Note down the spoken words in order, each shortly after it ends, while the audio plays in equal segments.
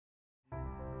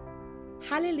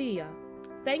Hallelujah!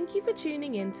 Thank you for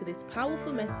tuning in to this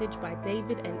powerful message by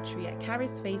David Antwi at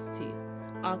Caris Phase 2,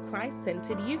 our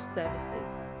Christ-centered youth services.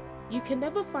 You can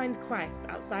never find Christ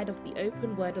outside of the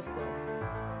open Word of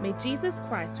God. May Jesus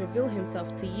Christ reveal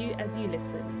himself to you as you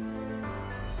listen.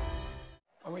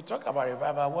 When we talk about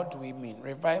revival, what do we mean?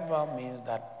 Revival means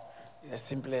that the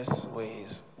simplest way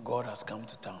is God has come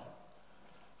to town.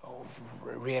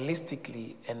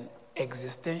 Realistically and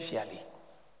existentially,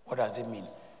 what does it mean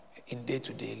in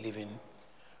day-to-day living?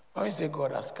 When we say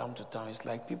God has come to town, it's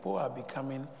like people are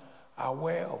becoming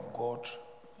aware of God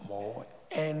more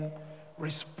and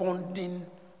responding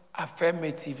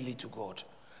affirmatively to God.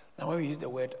 Now, when we use the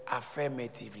word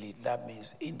affirmatively, that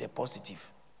means in the positive.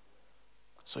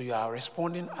 So you are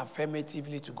responding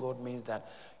affirmatively to God means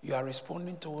that you are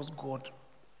responding towards God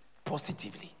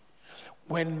positively.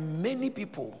 When many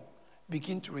people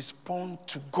begin to respond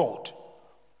to God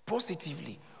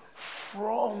positively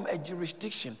from a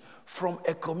jurisdiction, from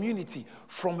a community,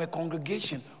 from a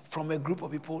congregation, from a group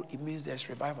of people, it means there's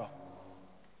revival.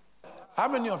 How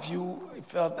many of you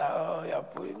felt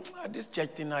that, this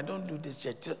church thing, I don't do this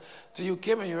church, till you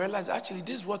came and you realized, actually,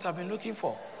 this is what I've been looking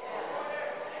for?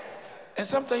 And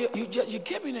sometimes you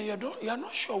came in and you are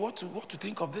not sure what to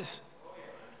think of this.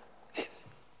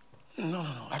 No,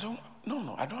 I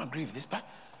don't agree with this, but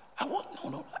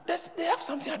they have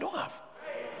something I don't have.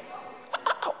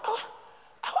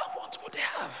 I want what they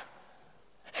have.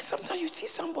 And sometimes you see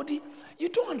somebody, you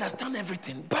don't understand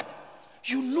everything, but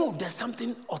you know there's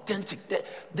something authentic.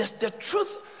 There's the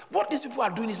truth. What these people are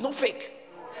doing is not fake.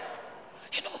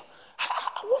 You know,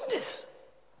 I want this.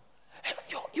 And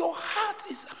your heart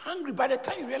is hungry. By the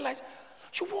time you realize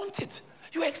you want it,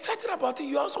 you're excited about it.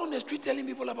 You're also on the street telling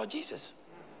people about Jesus.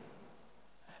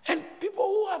 And people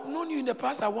who have known you in the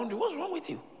past are wondering, what's wrong with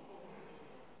you?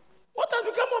 What has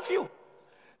become of you?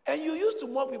 And you used to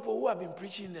mock people who have been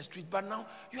preaching in the street, but now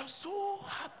you are so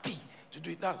happy to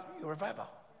do it. Now, you're a revival.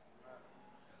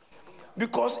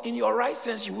 Because in your right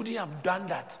sense, you wouldn't have done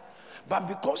that. But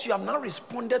because you have now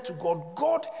responded to God,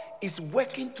 God is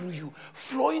working through you,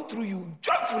 flowing through you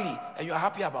joyfully, and you are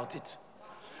happy about it.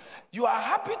 You are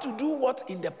happy to do what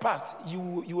in the past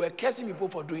you were cursing people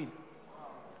for doing.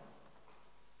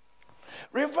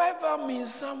 Revival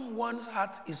means someone's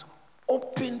heart is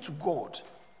open to God.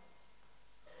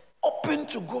 Open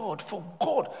to God, for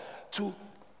God to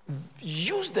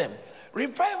use them.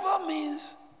 Revival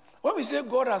means, when we say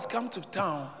God has come to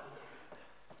town,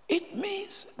 it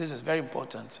means, this is very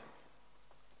important,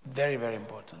 very, very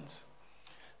important.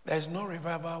 There is no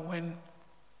revival when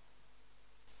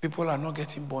people are not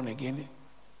getting born again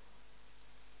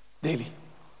daily.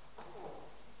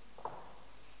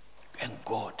 And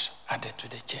God added to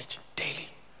the church daily.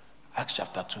 Acts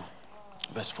chapter 2,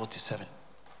 verse 47.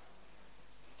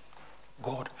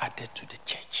 God added to the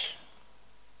church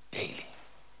daily.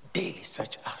 Daily,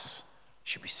 such as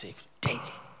should be saved. Daily.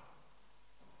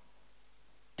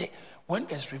 When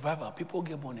there's revival, people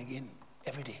get born again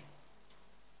every day.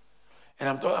 And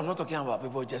I'm not talking about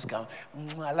people just come,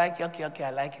 I like it, okay, I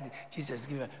like it. Jesus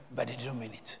give it, but they don't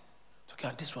mean it. Talking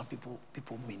about this one,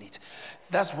 people mean it.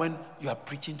 That's when you are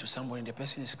preaching to somebody and the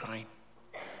person is crying.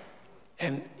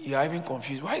 And you are even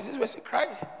confused. Why is this person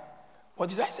crying? Or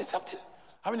did I say something?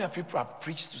 How many of you have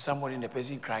preached to somebody and the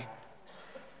person crying?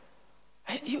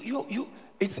 And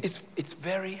it's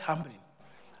very humbling.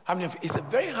 How many of you? It's a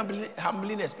very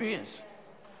humbling experience.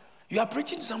 You are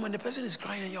preaching to someone, the person is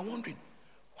crying, and you're wondering,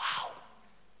 wow,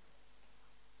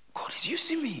 God is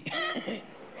using me.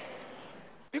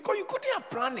 Because you couldn't have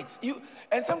planned it.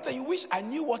 And sometimes you wish I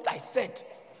knew what I said,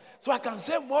 so I can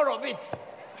say more of it.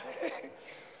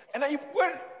 And then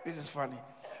this is funny.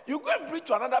 You go and preach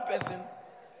to another person,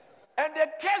 and they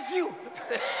curse you.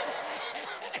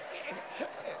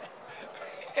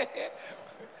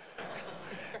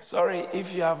 Sorry,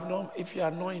 if you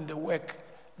are not in the work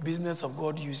business of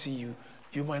God using you,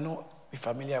 you might not be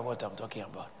familiar with what I'm talking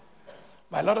about.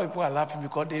 But a lot of people are laughing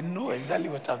because they know exactly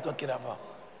what I'm talking about.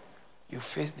 You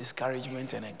face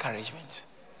discouragement and encouragement.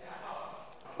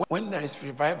 When there is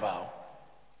revival,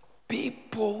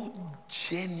 people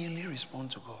genuinely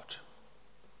respond to God.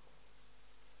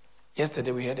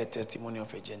 Yesterday we heard a testimony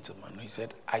of a gentleman. He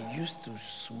said, I used to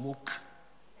smoke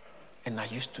and I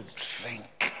used to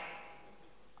drink.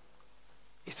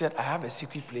 He said, I have a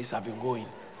secret place I've been going.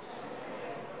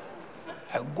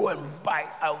 I go and buy,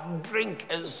 I'll drink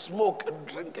and smoke and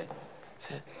drink.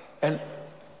 And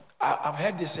I've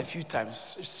heard this a few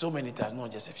times, so many times,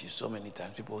 not just a few, so many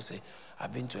times. People say,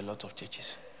 I've been to a lot of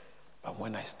churches, but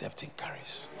when I stepped in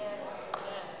Caris,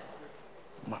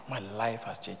 my life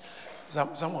has changed.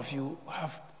 Some of you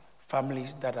have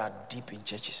families that are deep in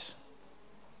churches.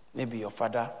 Maybe your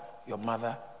father, your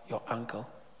mother, your uncle,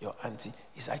 your auntie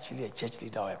is actually a church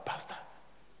leader or a pastor.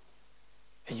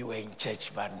 And you were in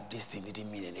church, but this thing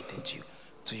didn't mean anything to you.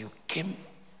 So you came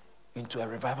into a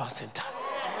revival center.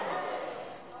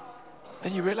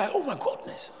 Then you realize, oh my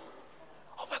goodness,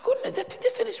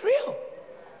 this thing is real.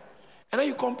 And then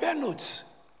you compare notes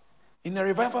in a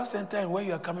revival center and where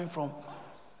you are coming from.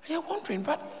 And you're wondering,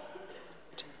 but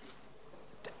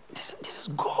this is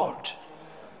God.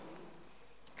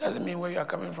 Doesn't mean where you are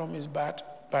coming from is bad,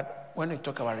 but when we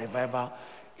talk about revival,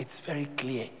 it's very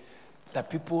clear that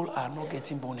people are not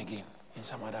getting born again in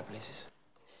some other places.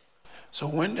 So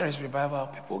when there is revival,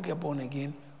 people get born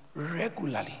again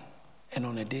regularly and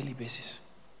on a daily basis.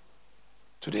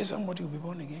 Today somebody will be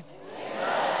born again.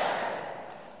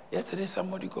 Yesterday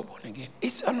somebody got born again.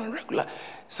 It's on a regular.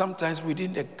 Sometimes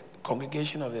within the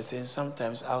congregation of the saints,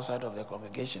 sometimes outside of the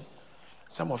congregation.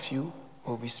 Some of you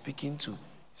will be speaking to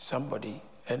somebody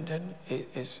and then the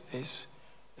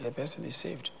person is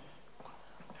saved.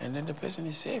 And then the person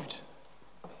is saved.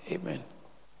 Amen.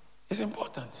 It's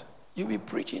important. You'll be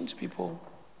preaching to people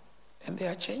and they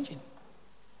are changing.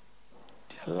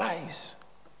 Their lives.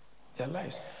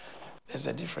 There's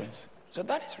a difference. So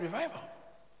that is revival.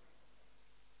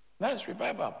 That is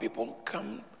revival. People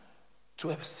come to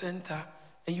a center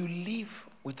and you leave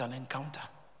with an encounter.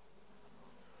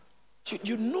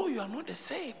 You know you are not the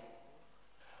same.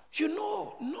 You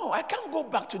know, no, I can't go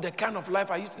back to the kind of life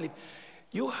I used to live.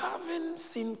 You haven't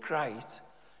seen Christ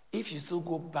if you still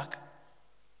go back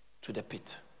to the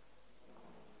pit.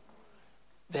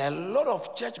 There are a lot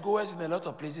of churchgoers in a lot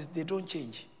of places, they don't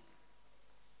change.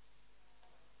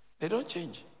 They don't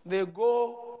change. They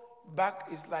go back,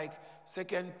 it's like 2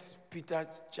 Peter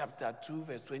chapter 2,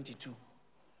 verse 22.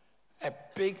 A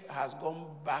pig has gone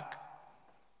back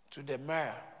to the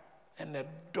mire, and the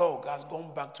dog has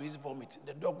gone back to his vomit.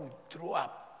 The dog will throw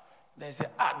up. Then say,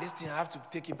 this thing I have to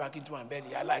take it back into my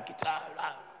belly. I like it.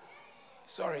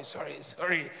 Sorry.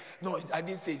 No, I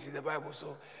didn't say it's in the Bible,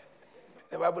 so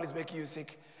the Bible is making you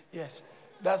sick. Yes,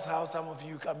 that's how some of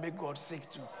you can make God sick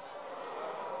too.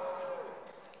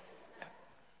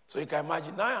 So you can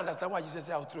imagine. Now I understand why Jesus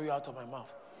said, I'll throw you out of my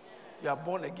mouth. You are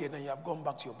born again and you have gone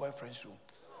back to your boyfriend's room.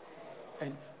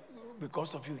 And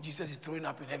because of you, Jesus is throwing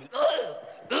up in heaven.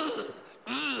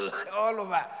 All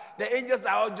over. The angels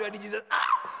are all joining Jesus.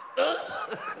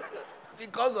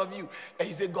 Because of you. And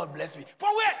you say, God bless me. For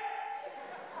where?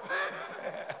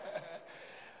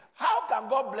 How can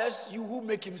God bless you who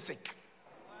make him sick?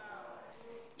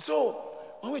 So,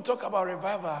 when we talk about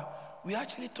revival, we're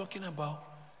actually talking about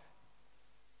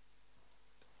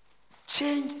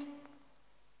changed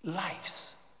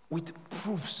lives with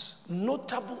proofs,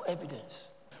 notable evidence.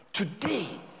 Today,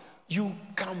 you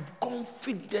can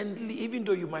confidently, even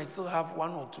though you might still have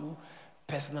one or two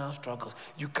personal struggles,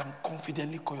 you can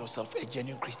confidently call yourself a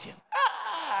genuine Christian.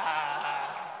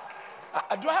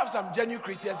 Do I have some genuine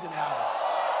Christians in the house?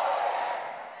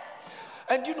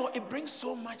 And you know, it brings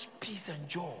so much peace and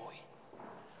joy.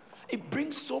 It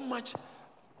brings so much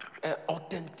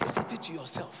authenticity to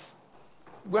yourself.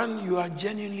 When you are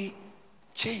genuinely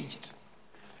changed,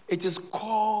 it is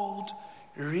called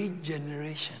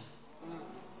regeneration.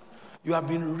 You have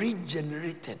been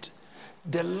regenerated.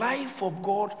 The life of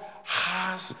God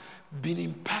has been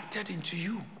impacted into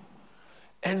you.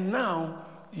 And now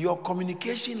your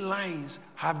communication lines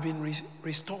have been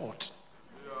restored.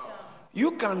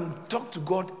 You can talk to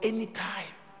God anytime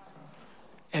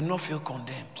and not feel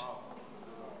condemned.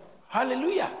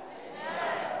 Hallelujah.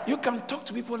 You can talk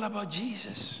to people about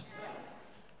Jesus.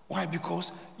 Why?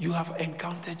 Because you have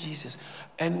encountered Jesus.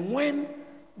 And when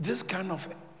this kind of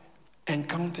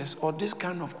encounters or this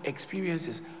kind of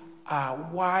experiences are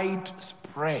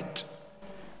widespread,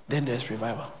 then there's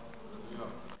revival.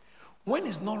 When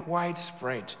it's not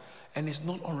widespread and it's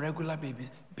not on regular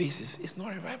basis, it's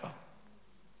not revival.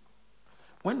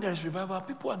 When there is revival,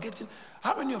 people are getting...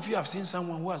 How many of you have seen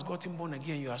someone who has gotten born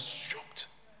again? You are shocked.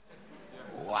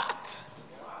 What?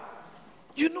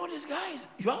 You know these guys?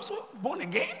 You're also born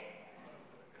again?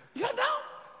 You're now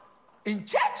in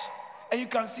church and you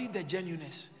can see the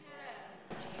genuineness.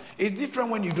 It's different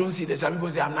when you don't see this. Some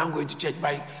people say, I'm now going to church,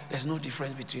 but there's no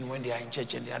difference between when they are in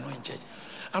church and they are not in church.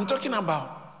 I'm talking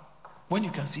about when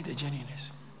you can see the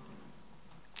genuineness.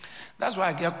 That's why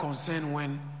I get concerned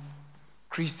when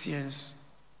Christians...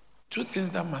 Two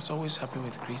things that must always happen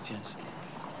with Christians.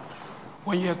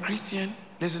 When you're a Christian,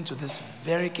 listen to this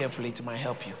very carefully, it might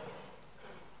help you.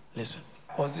 Listen.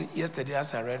 Yesterday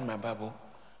as I read my Bible,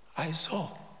 I saw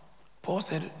Paul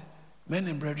said, men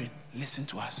and brethren, listen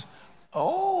to us.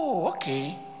 Oh,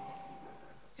 okay.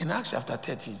 In Acts chapter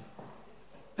 13.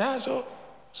 Then I saw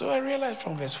So I realized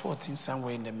from verse 14,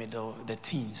 somewhere in the middle, the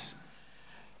teens.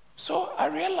 So I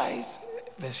realized,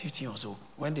 verse 15 or so,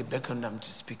 when they beckoned them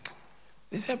to speak,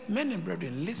 they said, men and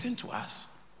brethren, listen to us.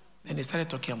 Then they started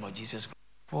talking about Jesus.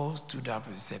 Paul stood up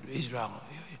and said, Israel,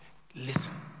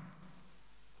 listen.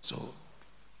 So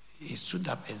he stood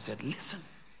up and said, listen.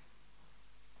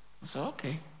 I said,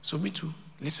 okay, so me too,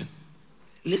 listen.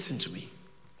 Listen to me.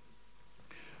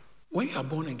 When you are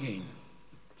born again,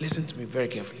 listen to me very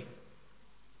carefully.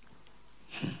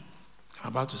 I'm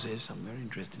about to say some very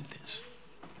interesting things.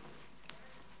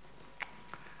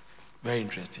 Very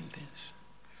interesting things.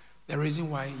 The reason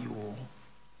why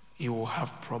you will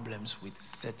have problems with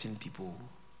certain people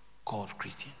called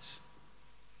Christians.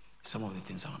 Some of the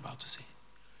things I'm about to say.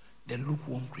 The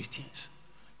lukewarm Christians,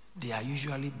 they are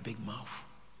usually big mouth.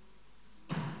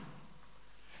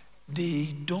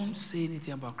 They don't say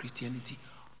anything about Christianity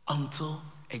until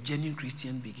a genuine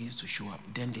Christian begins to show up.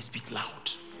 Then they speak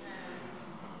loud.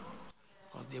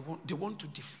 Because they want to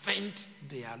defend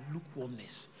their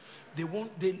lukewarmness.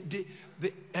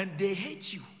 And they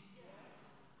hate you.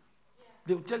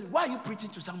 They will tell you, why are you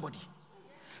preaching to somebody?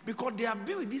 Because they have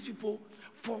been with these people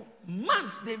for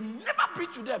months. They've never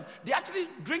preached to them. They're actually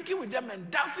drinking with them and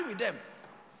dancing with them.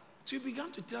 So you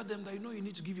began to tell them that you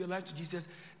need to give your life to Jesus.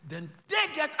 Then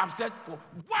they get upset for,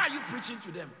 why are you preaching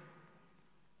to them?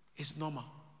 It's normal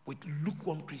with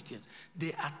lukewarm Christians. They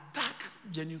attack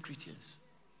genuine Christians.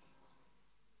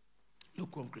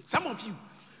 Lukewarm Christians. Some of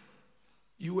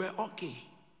you were okay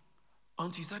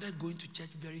until you started going to church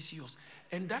very serious.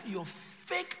 And that your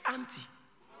fake auntie,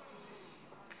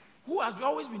 who has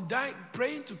always been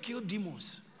praying to kill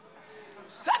demons,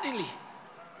 suddenly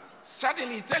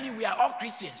he's telling you we are all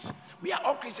Christians. We are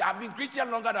all Christians. I've been Christian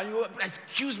longer than you.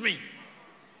 Excuse me.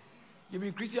 You've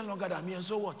been Christian longer than me, and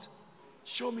so what?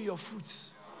 Show me your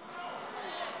fruits.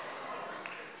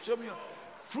 Show me your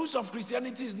fruits of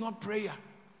Christianity is not prayer.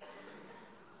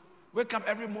 Wake up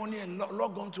every morning and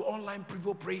log on to online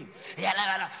people praying.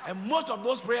 And most of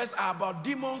those prayers are about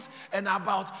demons and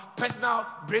about personal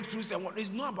breakthroughs and what.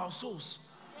 It's not about souls.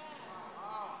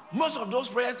 Most of those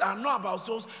prayers are not about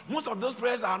souls. Most of those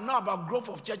prayers are not about growth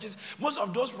of churches. Most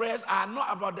of those prayers are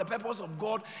not about the purpose of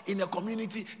God in a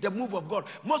community, the move of God.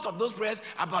 Most of those prayers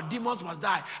are about demons must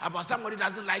die, about somebody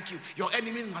doesn't like you, your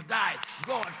enemies must die.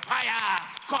 God, fire,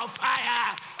 call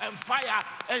fire, and fire.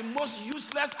 And most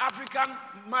useless African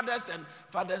mothers and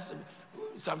fathers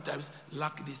sometimes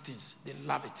lack these things. They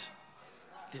love it.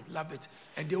 They love it.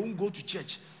 And they won't go to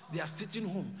church. They are sitting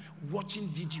home, watching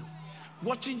video,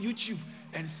 watching YouTube,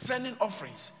 and sending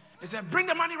offerings. They say, bring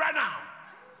the money right now.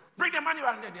 Bring the money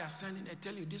right now. They are sending, they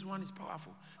tell you, this one is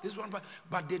powerful. This one,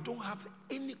 but they don't have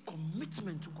any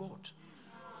commitment to God.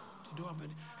 They don't have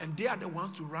any. And they are the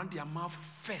ones to run their mouth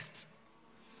first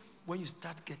when you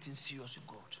start getting serious with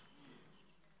God.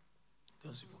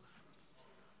 Those people.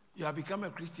 You have become a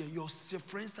Christian. Your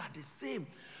friends are the same.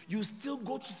 You still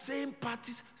go to same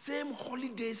parties, same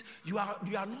holidays. You are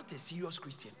not a serious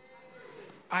Christian.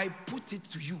 I put it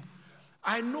to you.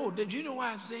 I know that you know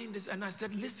why I'm saying this. And I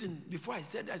said, listen, before I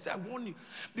said I warn you.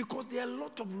 Because there are a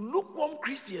lot of lukewarm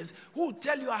Christians who will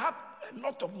tell you, I have a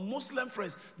lot of Muslim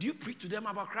friends. Do you preach to them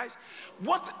about Christ?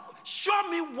 Show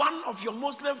me one of your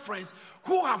Muslim friends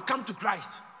who have come to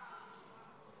Christ.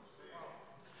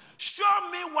 Show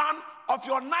me one of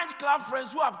your nightclub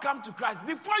friends who have come to Christ.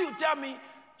 Before you tell me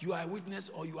you are a witness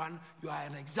or you are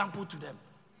an example to them.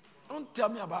 Don't tell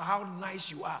me about how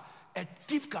nice you are. A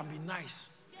thief can be nice.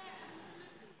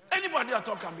 Anybody at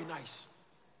all can be nice.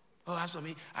 Oh, as for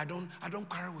me, I don't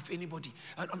quarrel with anybody.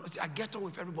 I get on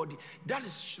with everybody. That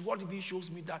is what even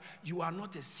shows me that you are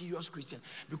not a serious Christian.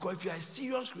 Because if you are a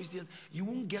serious Christian, you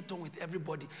won't get on with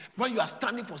everybody when you are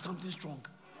standing for something strong.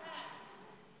 Yes.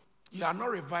 You are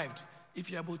not revived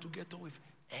if you are able to get on with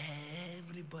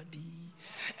everybody.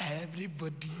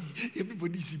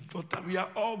 Everybody is important. We are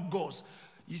all gods.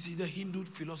 You see, the Hindu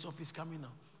philosophy is coming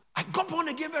now. I got born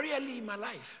again very early in my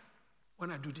life. When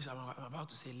I do this, I'm about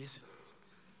to say, listen.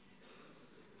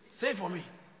 Say it for me.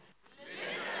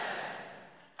 Listen.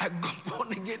 I got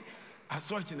born again. I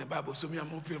saw it in the Bible, so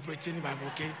I'm operating the Bible,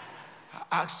 okay?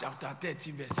 Acts chapter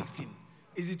 13, verse 16.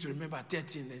 Easy to remember,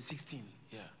 13 and 16.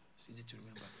 Yeah, it's easy to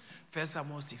remember. 1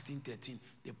 Samuel 16, 13.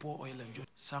 They pour oil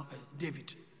on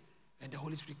David. And the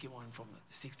Holy Spirit came on from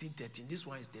 16, 13. This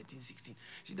one is 13, 16.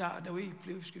 See the way you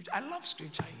play with scripture. I love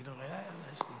scripture, I love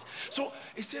scripture. So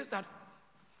it says that.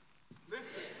 Listen.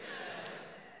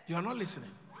 You are not listening.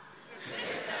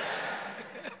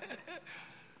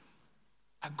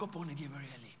 I got born again very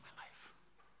early in my life.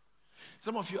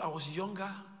 Some of you, I was younger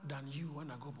than you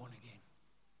when I got born again.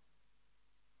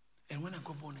 And when I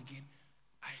got born again,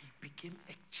 I became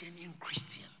a genuine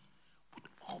Christian with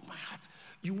all my heart,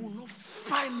 you will not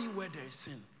find me where there is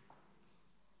sin.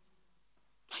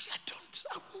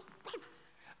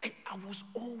 I was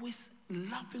always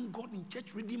loving God in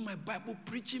church, reading my Bible,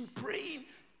 preaching, praying,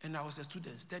 and I was a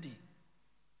student studying.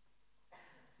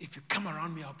 If you come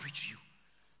around me, I'll preach you.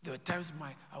 There were times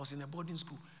I was in a boarding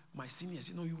school, my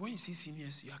seniors, when you see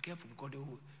seniors, you are careful because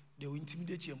they will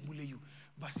intimidate you and bully you.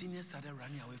 But seniors started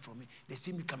running away from me. They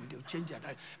see me coming, they'll change their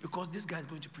diet because this guy is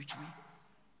going to preach me.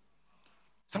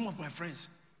 Some of my friends,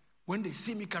 when they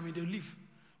see me coming, they'll leave.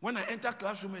 When I enter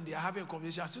classroom and they are having a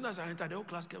conversation, as soon as I enter, the whole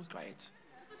class gets quiet.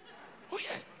 Oh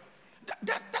yeah,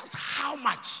 that's how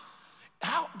much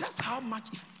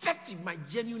effective my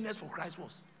genuineness for Christ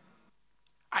was.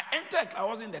 I entered, I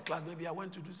was in the class, maybe I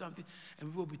went to do something, and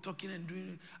people will be talking and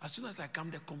doing. As soon as I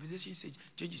come, the conversation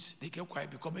changes. They get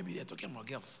quiet because maybe they're talking about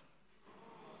girls.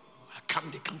 I come,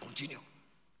 they can't continue.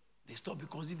 They stop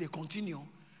because if they continue,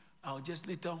 I'll just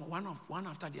later one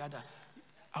after the other,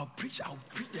 I'll preach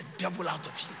the devil out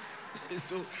of you.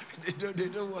 So they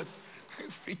know what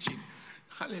preaching.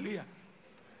 Hallelujah.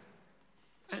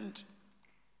 And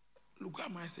look, what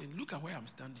am I saying? Look at where I'm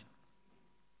standing.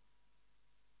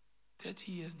 30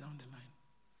 years down the line,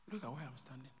 look at where I'm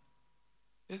standing.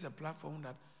 There's a platform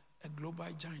that a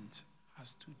global giant has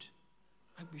stood.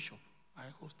 Archbishop. I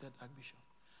hosted Archbishop.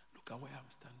 Look at where I'm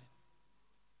standing.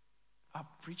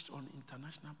 I've preached on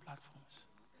international platforms.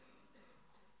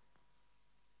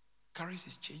 Charis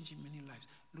is changing many lives.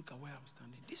 Look at where I'm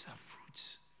standing. These are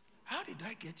fruits. How did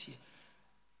I get here?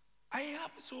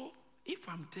 So if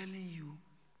I'm telling you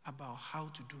about how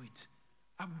to do it,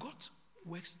 I've got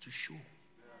works to show.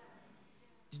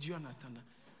 Did you understand that?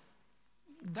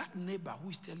 That neighbor who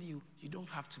is telling you, you don't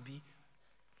have to be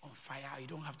on fire, you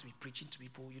don't have to be preaching to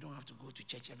people, you don't have to go to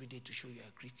church every day to show you're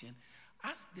a Christian.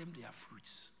 Ask them their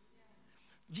fruits.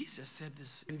 Jesus said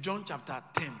this in John chapter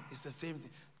 10. It's the same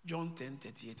thing. John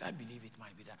 10:38. I believe it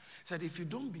might be that. Said, if you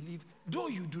don't believe, though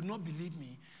you do not believe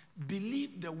me,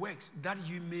 believe the works that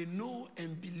you may know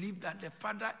and believe that the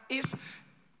Father is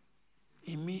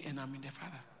in me and I'm in the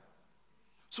Father.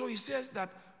 So he says that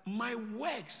my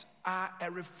works are a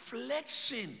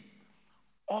reflection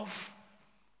of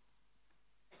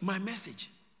my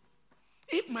message.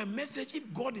 If my message,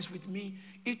 if God is with me,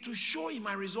 it will show in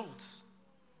my results.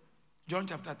 John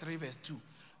chapter 3 verse 2.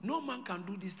 No man can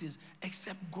do these things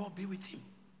except God be with him.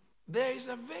 There is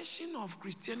a version of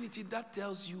Christianity that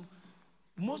tells you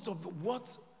most of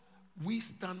what we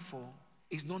stand for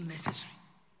is not necessary.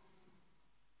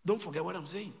 Don't forget what I'm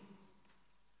saying.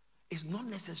 It's not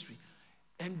necessary.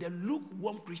 And the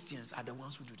lukewarm Christians are the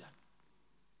ones who do that.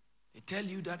 They tell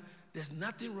you that there's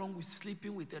nothing wrong with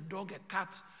sleeping with a dog, a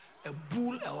cat, a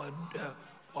bull,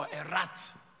 or a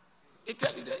rat. They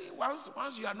tell you that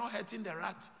once you are not hurting the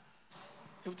rat,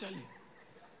 he'll tell you.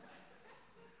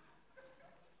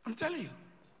 I'm telling you.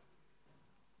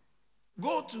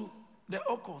 Go to the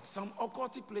occult, some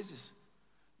occultic places.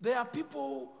 There are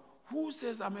people who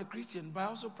says I'm a Christian, but I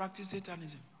also practice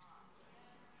Satanism.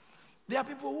 There are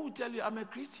people who tell you I'm a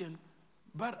Christian,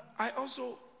 but I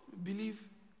also believe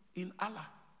in Allah.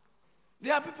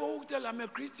 There are people who tell I'm a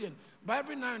Christian, but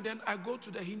every now and then I go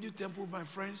to the Hindu temple with my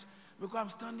friends because I'm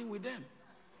standing with them.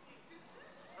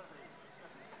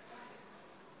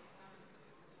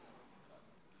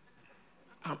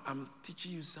 I'm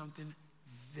teaching you something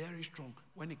very strong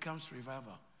when it comes to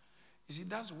revival. You see,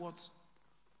 that's what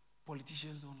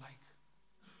politicians don't like.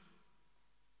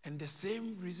 And the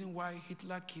same reason why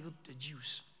Hitler killed the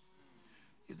Jews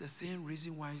is the same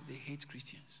reason why they hate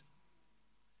Christians.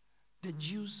 The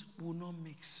Jews will not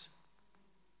mix.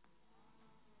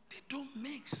 They don't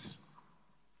mix.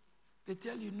 They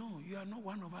tell you, no, you are not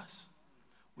one of us.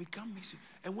 We can't mix you.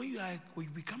 And when you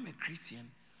become a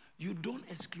Christian, you don't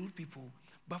exclude people.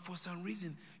 But for some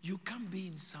reason, you can't be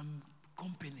in some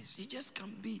companies. You just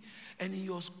can't be. And in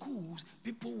your schools,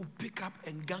 people will pick up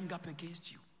and gang up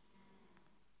against you.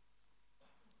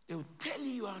 They will tell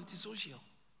you you are antisocial.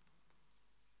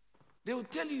 They will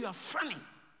tell you you are funny.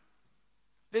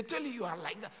 They tell you you are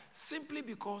like that simply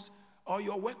because, or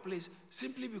your workplace,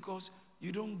 simply because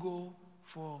you don't go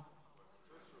for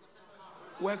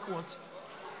work what?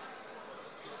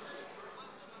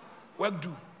 Work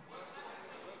do.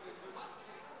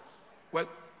 Work,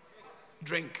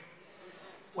 drink.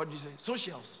 What do you say?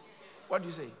 Socials. What do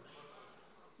you say?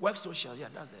 Work social. Yeah,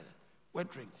 that's the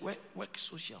work drink. Work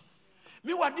social.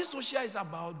 Meanwhile, this social is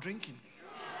about drinking.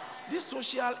 This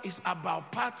social is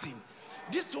about partying.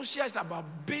 This social is about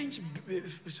binge,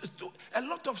 a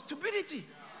lot of stupidity.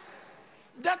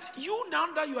 That you,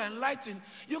 now that you are enlightened,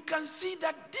 you can see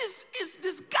that this is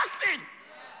disgusting.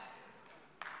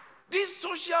 These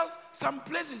socials, some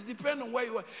places depend on where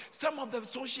you are. Some of the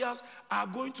socials are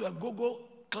going to a go-go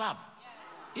club.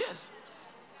 Yes.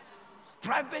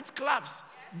 Private clubs,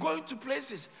 going to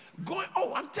places,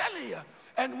 I'm telling you.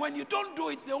 And when you don't do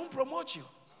it, they won't promote you.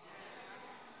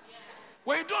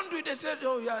 When you don't do it, they say,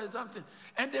 oh, yeah, it's something.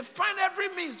 And they find every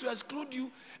means to exclude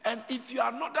you. And if you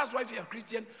are not, that's why if you're a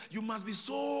Christian, you must be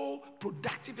so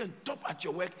productive and top at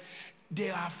your work. They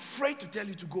are afraid to tell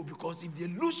you to go, because if they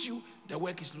lose you, the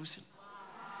work is losing.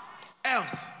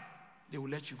 Else, they will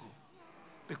let you go,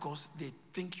 because they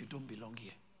think you don't belong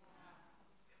here.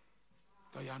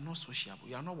 Because you are not sociable.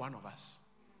 You are not one of us.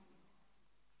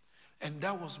 And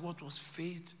that was what was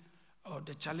faced, or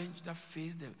the challenge that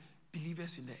faced the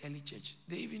believers in the early church.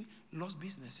 They even lost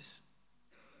businesses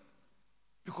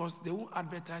because they won't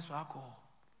advertise for alcohol.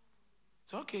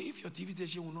 So, okay, if your TV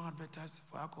station will not advertise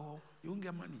for alcohol, you won't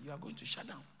get money. You are going to shut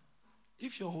down.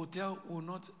 If your hotel will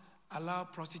not allow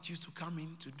prostitutes to come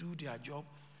in to do their job,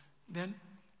 then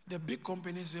the big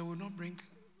companies will not bring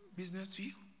business to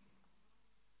you.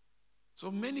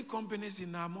 So many companies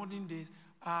in our modern days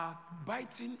are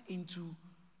biting into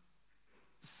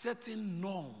certain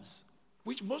norms,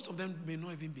 which most of them may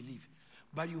not even believe.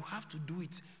 But you have to do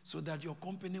it so that your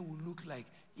company will look like,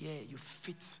 yeah, you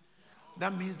fit.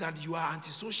 That means that you are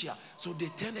antisocial, so they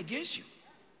turn against you.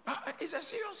 It's a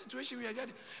serious situation we are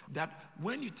getting. That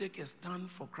when you take a stand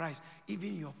for Christ, even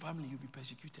in your family, you'll be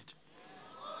persecuted.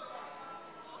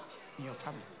 In your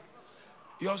family.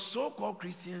 Your so-called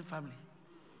Christian family.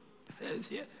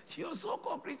 Your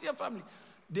so-called Christian family.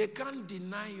 They can't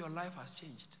deny your life has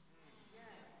changed.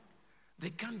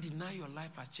 They can't deny your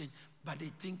life has changed, but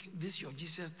they think this your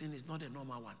Jesus thing is not a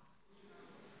normal one.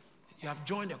 You have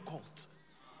joined a cult.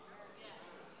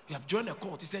 You have joined a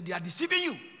cult. He said they are deceiving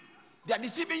you. They are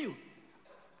deceiving you.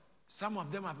 Some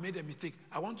of them have made a mistake.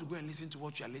 I want to go and listen to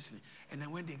what you are listening. And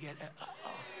then when they get,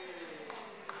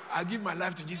 I'll give my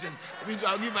life to Jesus.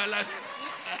 I'll give my life.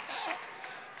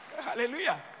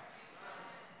 Hallelujah.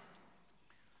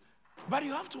 But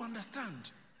you have to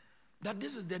understand that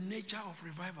this is the nature of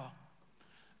revival.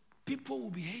 People will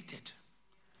be hated.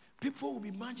 People will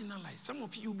be marginalized. Some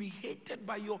of you will be hated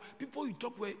by your people you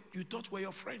thought were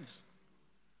your friends.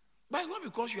 But it's not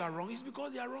because you are wrong, it's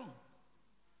because they are wrong.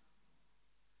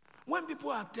 When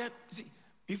people are see,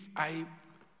 if I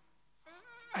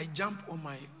jump on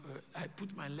I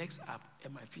put my legs up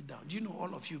and my feet down, do you know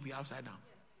all of you will be upside down?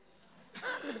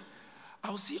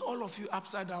 I'll see all of you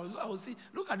upside down. I will see,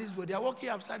 look at this boy, they are walking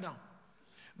upside down.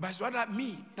 But it's rather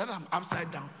me that I'm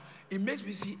upside down. It makes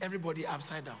me see everybody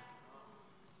upside down.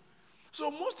 So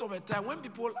most of the time, when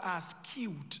people are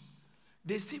skewed,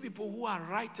 they see people who are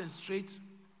right and straight.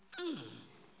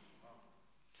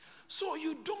 So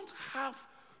you don't have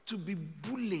to be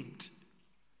bullied,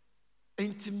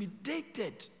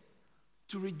 intimidated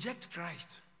to reject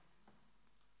Christ,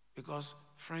 because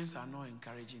friends are not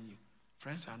encouraging you.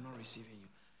 Friends are not receiving you.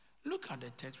 Look at the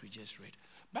text we just read.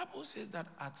 Bible says that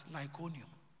at Iconium.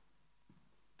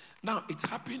 Now, it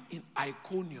happened in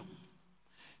Iconium.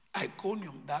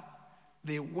 Iconium, that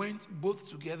they went both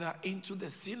together into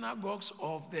the synagogues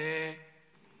of the,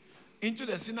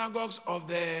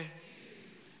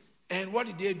 and what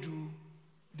did they do?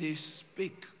 They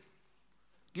spake.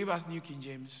 Give us New King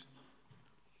James.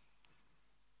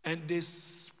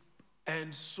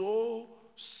 And so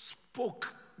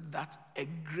spoke that a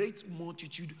great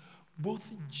multitude, both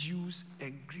Jews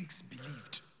and Greeks,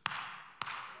 believed.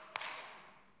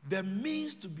 The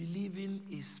means to believing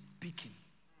is speaking.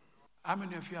 How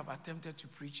many of you have attempted to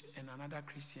preach and another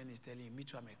Christian is telling you, me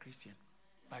too, I'm a Christian?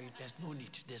 But there's no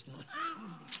need. There's no need.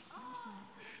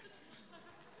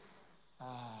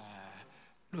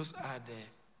 Those are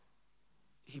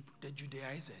the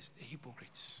Judaizers, the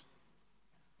hypocrites.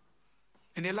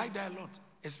 And they like that a lot.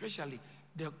 Especially,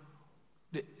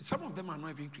 some of them are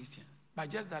not even Christian, but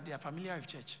just that they are familiar with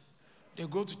church. They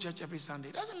go to church every Sunday.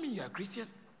 It doesn't mean you are a Christian.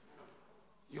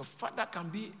 Your father can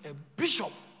be a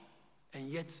bishop, and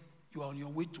yet you are on your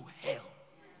way to hell.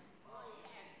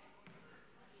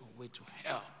 Your way to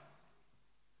hell.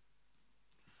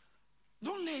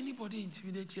 Don't let anybody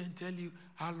intimidate you and tell you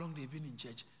how long they've been in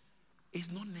church.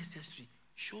 It's not necessary.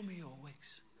 Show me your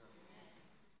works.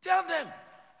 Tell them,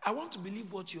 I want to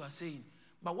believe what you are saying,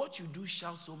 but what you do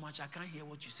shout so much, I can't hear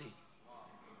what you say.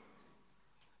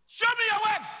 Show me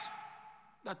your works.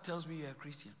 That tells me you're a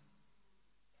Christian.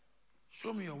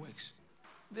 Show me your works.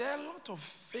 There are a lot of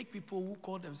fake people who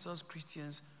call themselves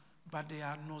Christians, but they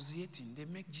are nauseating. They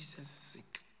make Jesus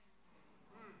sick.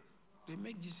 They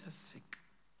make Jesus sick.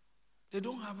 They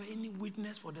don't have any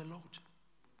witness for the Lord.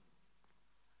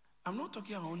 I'm not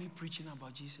talking about only preaching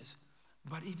about Jesus,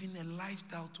 but even a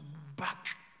lifestyle to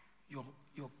back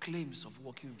your claims of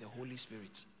walking with the Holy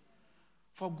Spirit.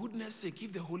 For goodness sake,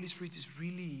 if the Holy Spirit is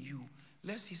really in you,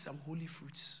 let's see some holy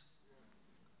fruits.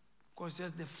 Because it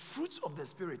says the fruits of the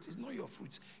Spirit is not your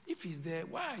fruits. If he's there,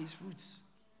 where are his fruits?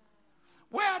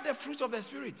 Where are the fruits of the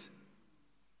Spirit?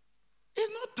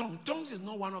 It's not tongue. Tongues is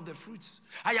not one of the fruits.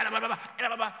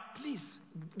 Please,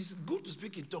 this is good to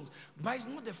speak in tongues, but it's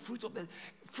not the fruit of the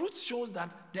fruit. Shows that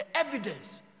the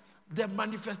evidence, the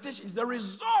manifestation, the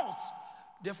results,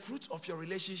 the fruit of your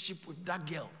relationship with that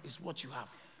girl is what you have.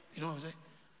 You know what I'm saying?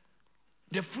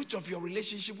 The fruit of your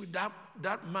relationship with that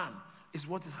man is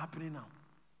what is happening now.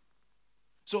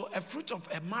 So a fruit of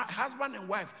a husband and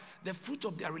wife, the fruit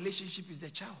of their relationship is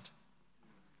the child.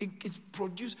 It is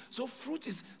produced. So fruit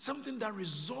is something that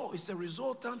it's a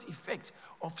resultant effect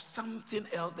of something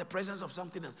else, the presence of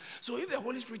something else. So if the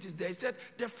Holy Spirit is there, he said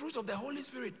the fruit of the Holy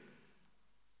Spirit.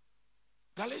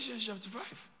 Galatians chapter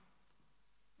 5.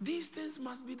 These things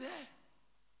must be there.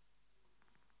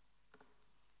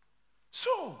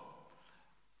 So,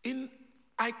 in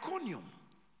Iconium,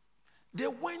 they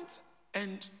went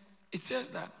and it says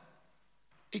that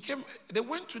they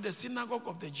went to the synagogue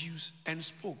of the Jews and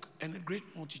spoke, and a great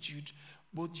multitude,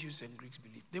 both Jews and Greeks,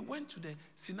 believed. They went to the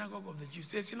synagogue of the Jews.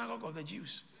 Say synagogue of the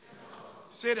Jews. Synagogue.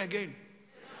 Say it again.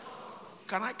 Synagogue.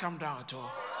 Can I come down at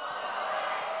all?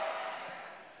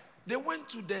 They went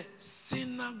to the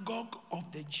synagogue of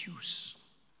the Jews.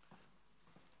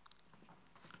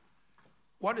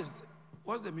 What's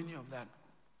the meaning of that?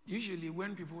 Usually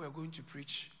when people were going to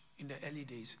preach in the early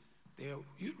days,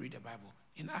 you read the Bible.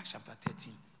 In Acts chapter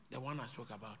 13, the one I spoke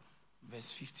about,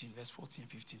 verse 15, verse 14,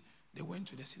 15, they went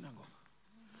to the synagogue.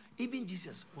 Even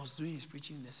Jesus was doing his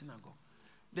preaching in the synagogue.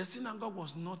 The synagogue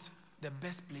was not the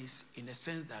best place in the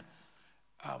sense that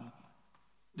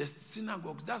the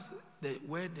synagogues, that's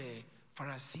where the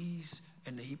Pharisees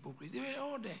and the hypocrites, they were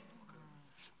all there.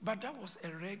 But that was a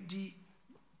ready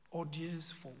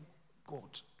audience for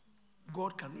God.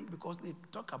 God can eat because they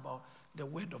talk about the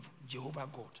word of Jehovah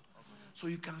God. So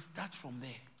you can start from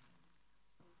there.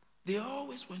 They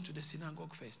always went to the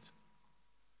synagogue first.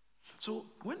 So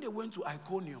when they went to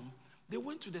Iconium, they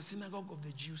went to the synagogue of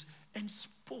the Jews and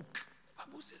spoke. The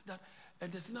Bible says that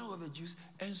at the synagogue of the Jews,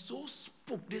 and so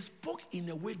spoke. They spoke in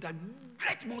a way that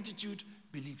great multitude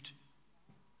believed.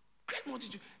 Great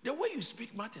multitude. The way you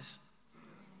speak matters.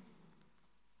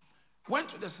 Went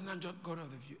to the synagogue of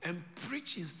the Jews and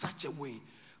preached in such a way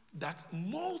that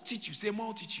multitudes, say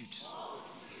multitudes.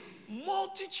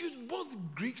 Multitudes, both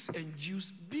Greeks and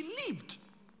Jews, believed.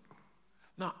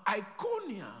 Now,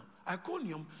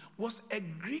 Iconium was a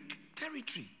Greek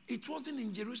territory. It wasn't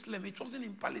in Jerusalem. It wasn't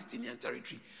in Palestinian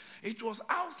territory. It was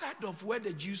outside of where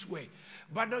the Jews were.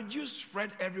 But the Jews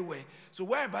spread everywhere. So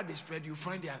wherever they spread, you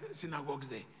find their synagogues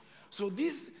there. So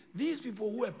these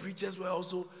people who were preachers were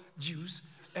also Jews.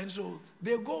 And so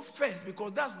they go first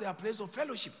because that's their place of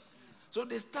fellowship. So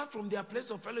they start from their place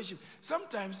of fellowship.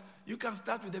 Sometimes you can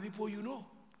start with the people you know.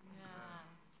 Yeah.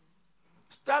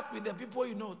 Start with the people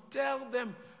you know. Tell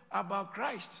them about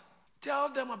Christ. Tell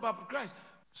them about Christ.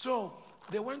 So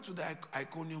they went to the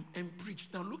Iconium and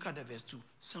preached. Now look at the verse 2.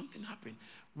 Something happened.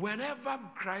 Whenever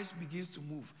Christ begins to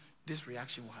move, this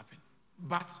reaction will happen.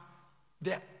 But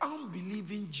the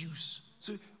unbelieving Jews.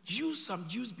 So some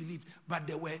Jews believed, but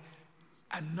there were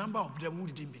a number of them who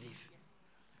didn't believe.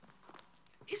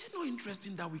 Is it not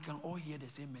interesting that we can all hear the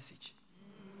same message?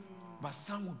 But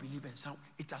some will believe and some,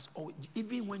 it has always,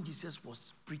 even when Jesus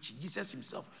was preaching, Jesus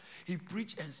himself, he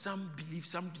preached and some believed,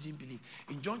 some didn't believe.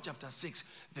 In John chapter 6,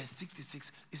 verse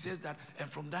 66, it says that, and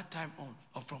from that time on,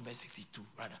 or from verse 62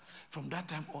 rather, from that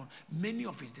time on, many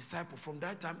of his disciples, from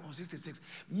that time on, 66,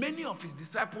 many of his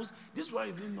disciples, this is why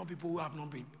you didn't know people who have not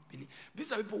believed.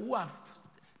 These are people who have,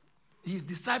 he's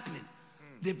discipling.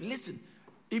 They've listened.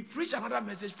 He preached another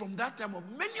message. From that time on,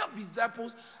 many of his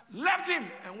disciples left him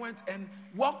and went and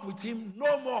walked with him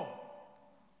no more.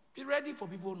 Be ready for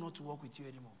people not to walk with you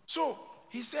anymore. So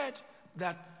he said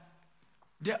that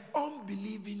the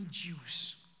unbelieving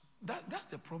Jews, that's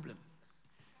the problem.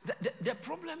 The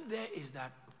problem there is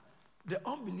that the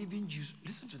unbelieving Jews,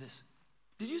 listen to this.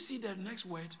 Did you see the next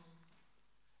word?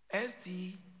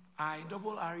 STIRRED.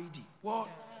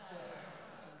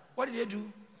 What did they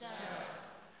do?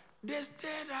 They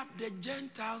stirred up the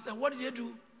Gentiles, and what did they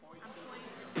do?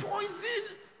 Poison,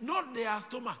 not their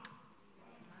stomach.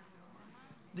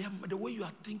 The way you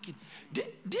are thinking.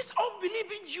 These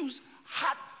unbelieving Jews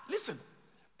had, listen,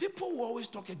 people will always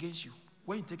talk against you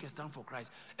when you take a stand for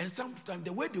Christ. And sometimes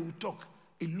the way they will talk,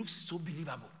 it looks so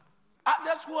believable.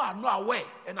 Others who are not aware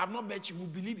and have not met you will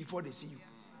believe before they see you.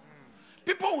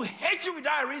 People will hate you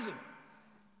without a reason.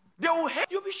 They will hate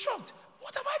you. You'll be shocked.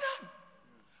 What have I done?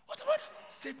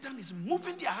 Satan is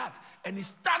moving their heart, and it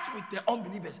starts with the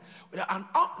unbelievers. When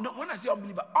I say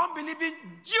unbeliever, unbelieving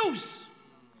Jews,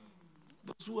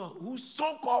 those who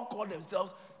so-called call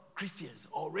themselves Christians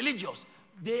or religious,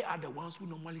 they are the ones who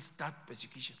normally start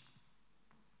persecution.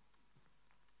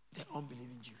 The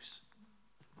unbelieving Jews.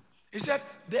 He said,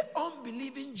 the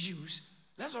unbelieving Jews,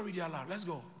 let's all read it aloud. Let's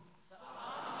go.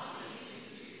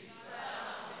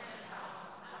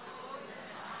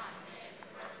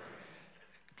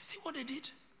 See what they did?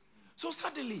 So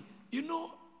suddenly,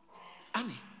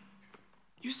 Annie.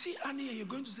 You see Annie and you're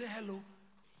going to say hello.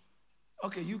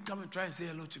 Okay, you come and try and say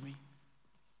hello to me.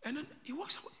 And then he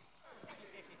walks away.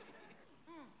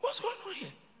 What's going on here?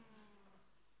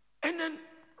 And then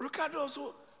Ricardo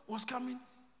also was coming.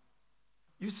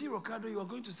 You see Ricardo, you are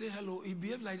going to say hello. He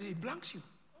behaved like that. He blanks you.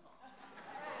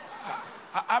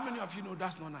 How many of you know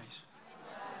that's not nice?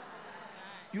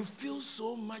 You feel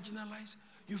so marginalized.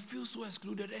 You feel so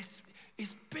excluded.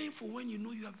 It's painful when you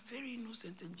know you are very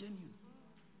innocent and genuine.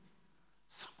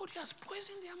 Somebody has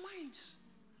poisoned their minds.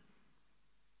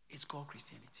 It's called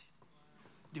Christianity.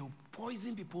 They will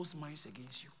poison people's minds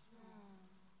against you.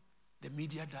 The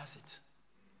media does it.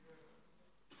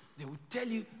 They will tell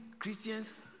you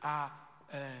Christians are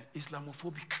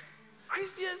Islamophobic.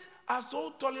 Christians are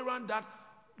so tolerant that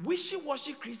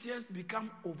wishy-washy Christians become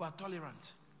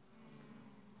over-tolerant.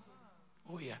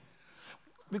 Oh yeah.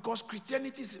 Because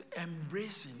Christianity is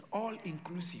embracing,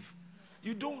 all-inclusive.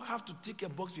 You don't have to tick a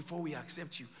box before we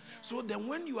accept you. So then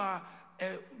when you are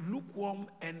a lukewarm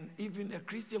and even a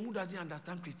Christian who doesn't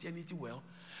understand Christianity well,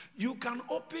 you can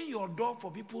open your door for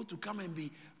people to come and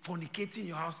be fornicating in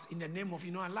your house in the name of,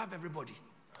 I love everybody.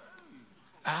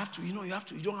 I have to, you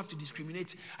don't have to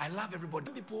discriminate. I love everybody.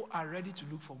 When people are ready to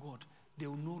look for God, they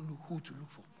will know who to look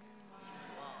for.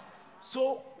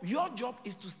 So your job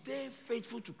is to stay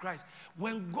faithful to Christ.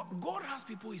 When God has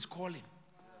people he's calling,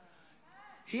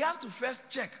 he has to first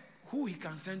check who he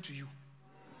can send to you.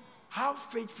 How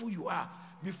faithful you are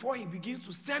before he begins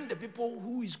to send the people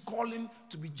who he's calling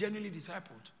to be genuinely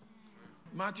discipled.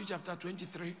 Matthew chapter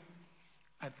 23,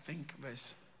 I think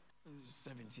verse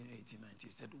 17, 18, 19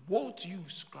 said, woe to you,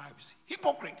 scribes,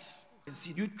 hypocrites, and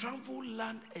see, you travel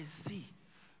land and sea.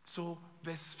 So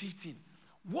verse 15,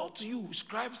 woe to you,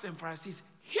 scribes and Pharisees,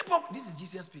 hypocrites. This is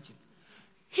Jesus speaking.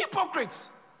 Hypocrites,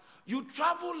 you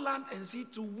travel land and sea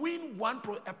to win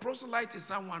a proselyte is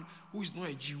someone who is not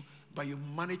a Jew, but you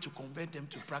manage to convert them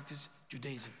to practice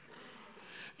Judaism.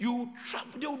 You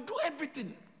travel, they'll do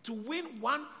everything to win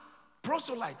one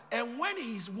proselyte, and when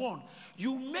he is won,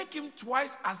 you make him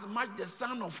twice as much the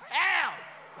son of hell,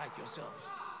 like yourself.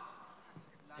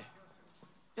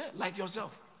 Yeah, like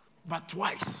yourself, but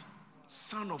twice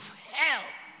son of hell,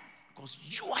 because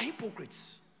you are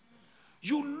hypocrites.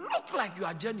 You look like you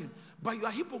are genuine, but you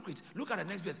are hypocrites. Look at the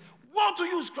next verse. Woe to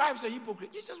you, scribes and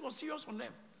hypocrites. Jesus was serious on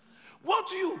them. Woe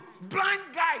to you, blind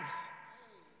guides,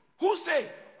 who say,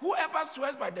 whoever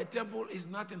swears by the temple is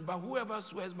nothing, but whoever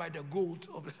swears by the gold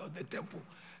of the temple,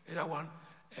 that one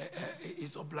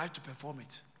is obliged to perform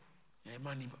it.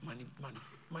 Money.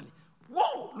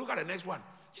 Whoa, look at the next one.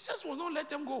 Jesus will not let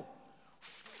them go.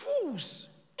 Fools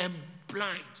and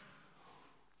blind.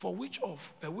 For which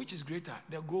is greater,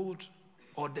 the gold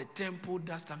or the temple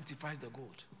that sanctifies the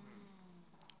gold?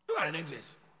 Look at the next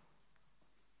verse.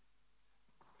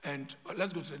 And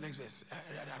let's go to the next verse.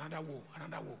 Another woe.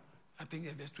 I think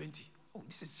verse 20. Oh,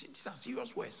 these are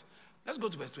serious words. Let's go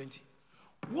to verse 20.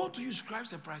 Woe to you,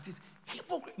 scribes and Pharisees,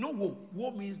 hypocrite. No woe.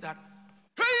 Woe means that,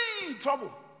 hey,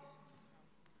 trouble.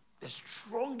 The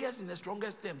strongest in the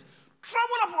strongest terms.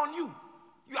 Trouble upon you.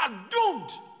 You are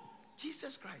doomed.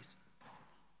 Jesus Christ.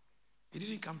 He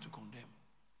didn't come to condemn.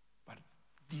 But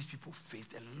these people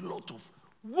faced a lot of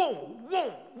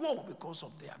woe because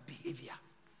of their behavior.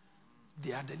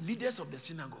 They are the leaders of the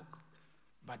synagogue,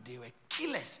 but they were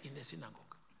killers in the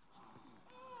synagogue.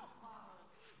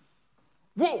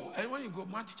 Woe! And when you go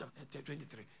Matthew chapter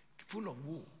 23, full of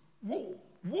woe.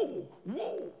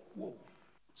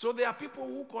 So there are people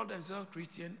who call themselves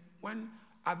Christian when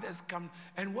others come.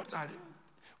 And what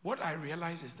I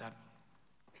realize is that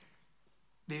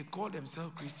they call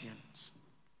themselves Christians,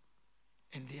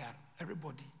 and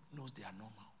everybody knows they are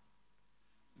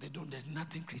normal. There's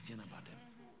nothing Christian about them.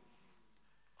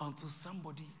 Until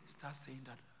somebody starts saying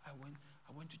that I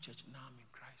went to church, now I'm in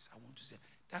Christ. I want to say,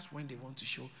 that's when they want to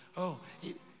show,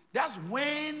 that's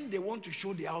when they want to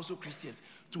show they are also Christians,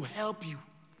 to help you.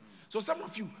 So some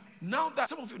of you, now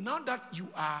that you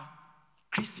are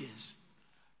Christians,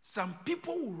 some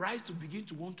people will rise to begin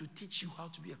to want to teach you how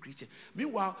to be a Christian.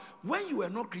 Meanwhile, when you were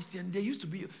not Christian, they used to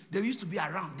be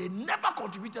around. They never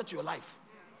contributed to your life.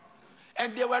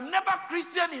 And they were never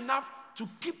Christian enough to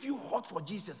keep you hot for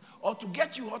Jesus or to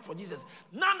get you hot for Jesus.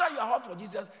 Now that you are hot for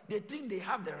Jesus, they think they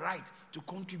have the right to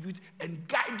contribute and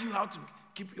guide you how to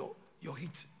keep your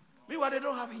heat. Meanwhile, they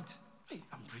don't have heat. Hey,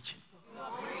 I'm preaching.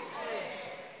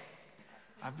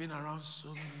 I've been around so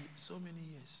many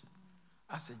years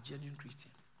as a genuine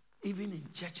Christian. Even in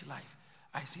church life,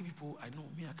 I see people, I know,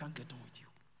 me, I can't get on with you.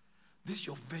 This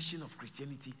your version of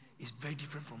Christianity is very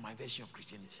different from my version of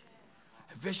Christianity.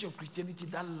 A version of Christianity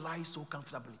that lies so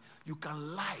comfortably. You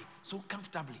can lie so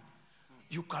comfortably.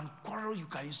 You can quarrel, you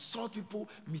can insult people,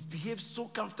 misbehave so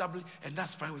comfortably, and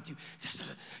that's fine with you.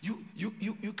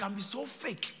 You can be so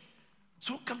fake,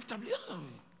 so comfortably.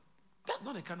 That's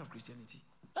not the kind of Christianity.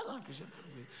 That's not Christianity.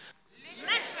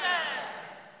 Listen.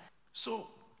 So,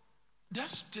 that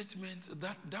statement,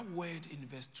 that word in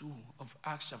verse 2 of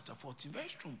Acts chapter 14, very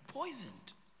strong,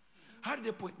 poisoned. How did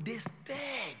they poison? They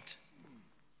stirred.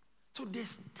 So they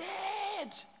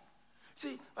stirred.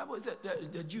 See, Bible said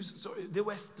the Jews, they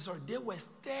were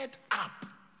stirred up.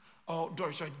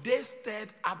 They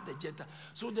stirred up the Gentiles.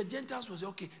 So the Gentiles was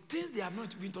okay. Things they have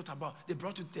not even thought about, they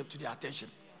brought it to their attention.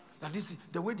 That this,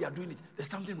 the way they are doing it, there's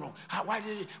something wrong. Why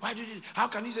did it? How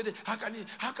can he say that?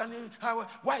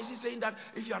 Why is he saying that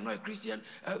if you are not a Christian,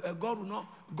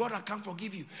 God can't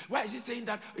forgive you? Why is he saying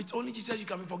that it's only Jesus you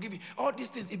can be forgiven? All these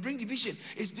things, it brings division.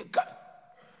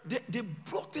 They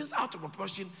blow things out of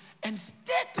proportion and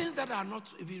state things that are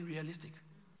not even realistic.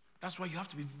 That's why you have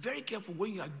to be very careful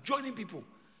when you are joining people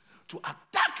to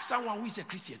attack someone who is a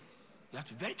Christian. You have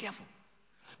to be very careful.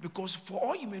 Because for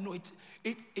all you may know,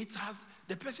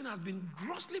 the person has been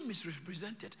grossly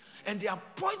misrepresented. And they are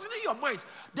poisoning your minds.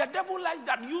 The devil likes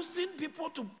that, using people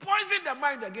to poison the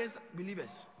mind against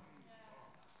believers.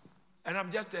 And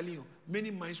I'm just telling you, many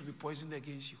minds will be poisoned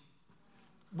against you.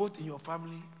 Both in your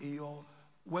family, in your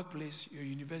workplace, your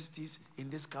universities, in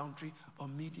this country,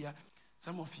 on media.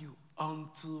 Some of you,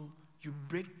 until you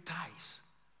break ties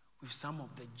with some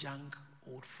of the junk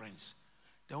old friends,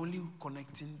 the only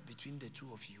connecting between the two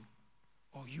of you,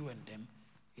 or you and them,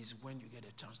 is when you get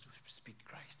a chance to speak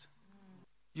Christ.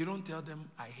 You don't tell them,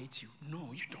 I hate you.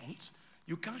 No, you don't.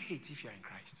 You can't hate if you're in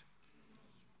Christ.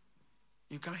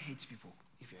 You can't hate people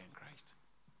if you're in Christ.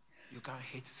 You can't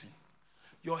hate sin.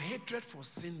 Your hatred for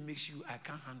sin makes you, I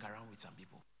can't hang around with some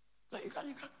people. No, you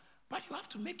can't. But you have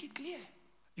to make it clear.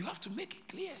 You have to make it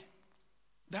clear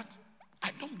that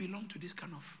I don't belong to this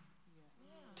kind of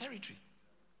territory.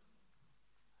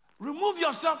 Remove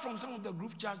yourself from some of the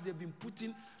group chats they've been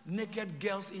putting naked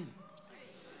girls in.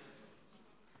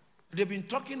 They've been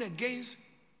talking against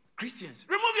Christians.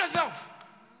 Remove yourself.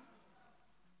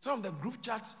 Some of the group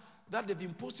chats that they've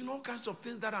been posting all kinds of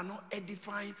things that are not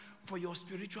edifying for your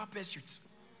spiritual pursuits.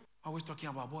 Always talking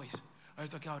about boys. Always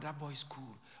talking about that boy is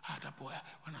cool. That boy,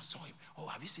 when I saw him. Oh,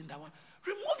 have you seen that one?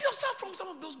 Remove yourself from some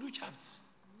of those group chats.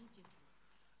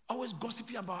 Always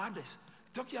gossiping about others.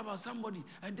 Talking about somebody,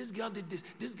 and this girl did this.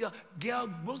 This girl,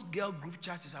 most girl group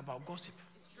chat is about gossip.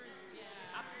 It's true. Yeah,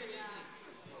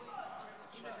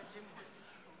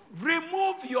 absolutely.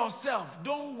 Remove yourself.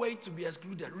 Don't wait to be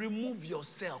excluded. Remove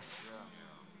yourself.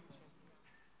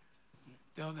 Yeah.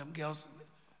 Tell them, girls,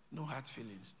 no hard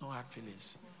feelings. No hard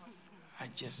feelings.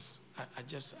 I'm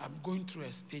going through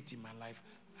a state in my life.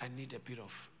 I need a bit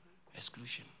of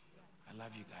exclusion. I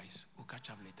love you guys. We'll catch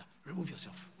up later. Remove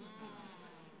yourself.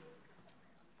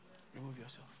 Remove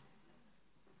yourself.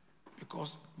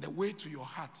 Because the way to your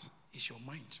heart is your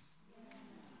mind.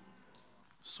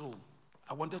 So,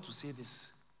 I wanted to say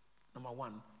this. Number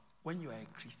one, when you are a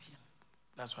Christian,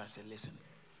 that's why I said, listen,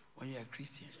 when you are a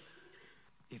Christian,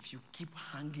 if you keep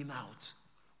hanging out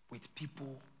with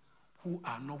people who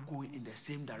are not going in the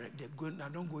same direction, they're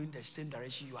not going in the same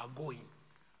direction you are going,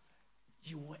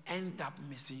 you will end up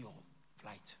missing your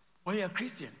flight. When you're a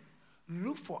Christian,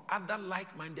 look for other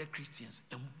like-minded Christians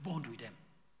and bond with them.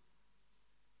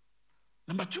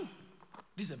 Number two,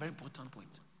 this is a very important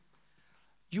point.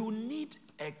 You need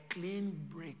a clean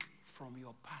break from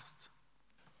your past.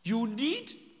 You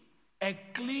need a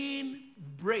clean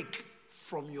break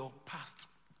from your past.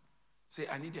 Say,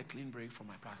 I need a clean break from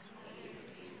my past.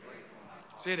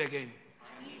 Say it again.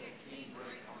 I need a clean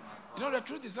break from my past. You know, the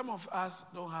truth is some of us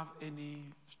don't have any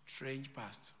strange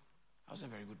past. I was a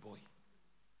very good boy.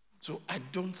 So I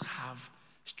don't have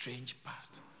strange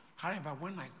past. However,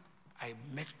 when I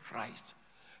met Christ,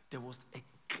 there was a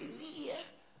clear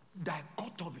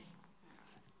dichotomy,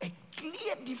 a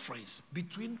clear difference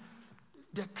between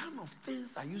the kind of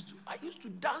things I used to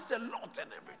dance a lot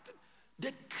and everything.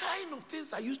 The kind of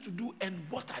things I used to do and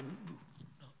what I would do.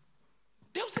 No.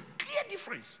 There was a clear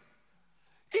difference.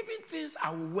 Even things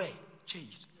I would wear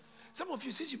changed. Some of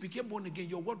you, since you became born again,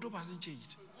 your wardrobe hasn't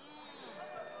changed.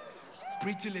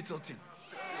 pretty little thing.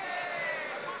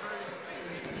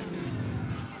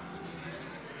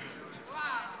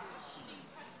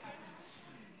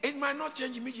 It might not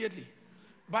change immediately,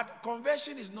 but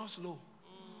conversion is not slow.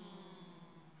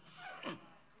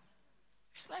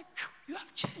 It's like, you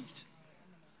have changed.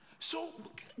 So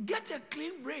get a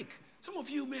clean break. Some of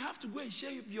you may have to go and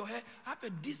shave your hair, have a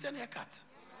decent haircut.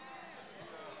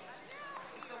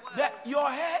 That your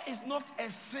hair is not a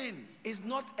sin. It's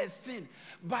not a sin.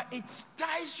 But it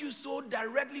ties you so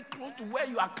directly close to where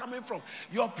you are coming from.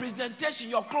 Your presentation,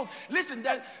 your clothes. Listen,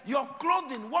 that your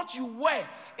clothing, what you wear,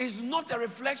 is not a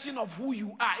reflection of who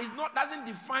you are. It doesn't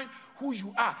define who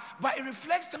you are. But it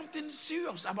reflects something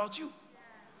serious about you.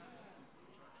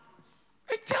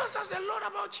 It tells us a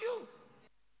lot about you.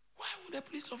 Why would a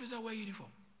police officer wear uniform?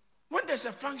 When there's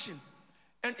a function,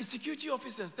 and security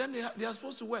officers, then they are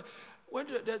supposed to wear. When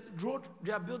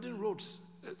they are building roads.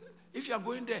 If you are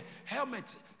going there,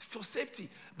 helmet for safety.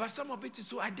 But some of it is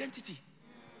so identity.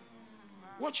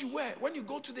 What you wear when you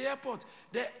go to the airport,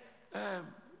 the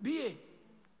BA,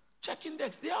 check-in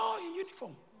decks, they are all in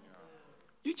uniform.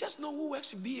 You just know who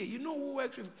works with BA. You know who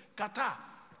works with Qatar.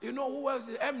 You know who works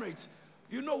with Emirates.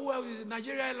 You know who works with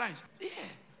Nigeria Airlines. Yeah.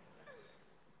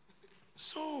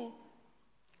 So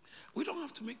we don't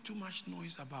have to make too much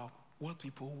noise about what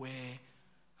people wear.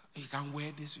 You can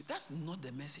wear this. That's not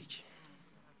the message.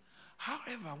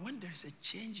 However, when there's a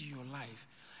change in your life,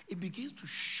 it begins to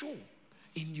show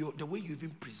in the way you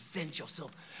even present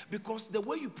yourself. Because the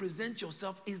way you present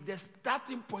yourself is the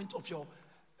starting point of your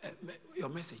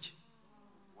message.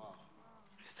 Wow.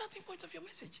 The starting point of your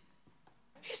message.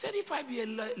 He said, if I be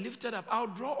lifted up, I'll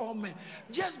draw all men.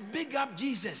 Just big up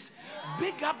Jesus.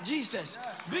 Big up Jesus.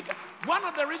 One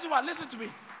of the reasons why, listen to me.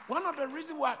 One of the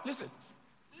reasons why, listen.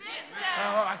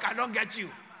 Oh, I don't get you.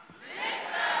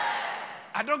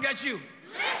 I don't get you.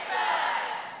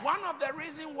 One of the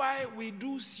reasons why we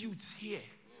do suits here.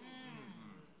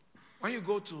 When you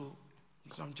go to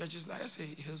some churches, like let's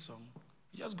say Hillsong,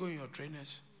 you just go in your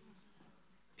trainers.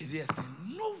 Is it a sin?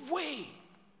 No way.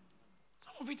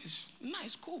 Some of it is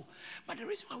nice, cool. But the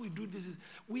reason why we do this is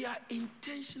we are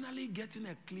intentionally getting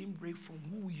a clean break from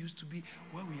who we used to be,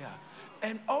 where we are.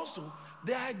 And also,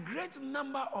 there are a great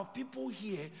number of people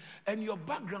here, and your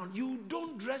background, you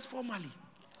don't dress formally.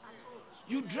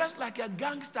 You dress like a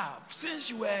gangster since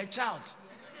you were a child.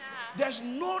 There's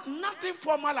nothing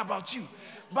formal about you.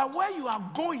 But where you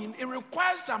are going, it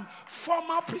requires some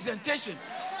formal presentation.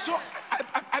 So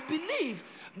I believe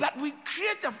that we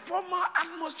create a formal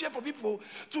atmosphere for people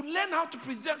to learn how to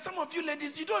present. Some of you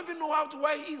ladies, you don't even know how to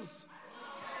wear heels.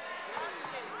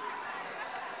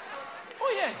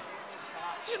 Oh yeah.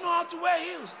 You didn't know how to wear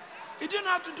heels. You didn't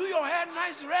know how to do your hair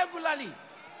nice regularly.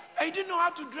 And you didn't know how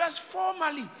to dress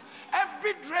formally.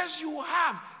 Every dress you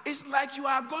have is like you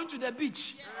are going to the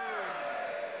beach.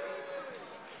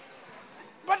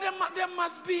 But there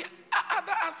must be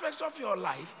other aspects of your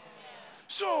life.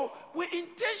 So we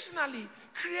intentionally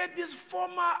create this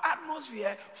formal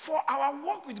atmosphere for our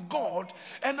walk with God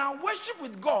and our worship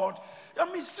with God.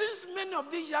 I mean, since many of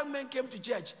these young men came to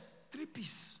church,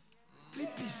 three-piece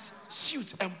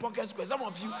suit and pocket square. Some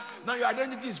of you, now your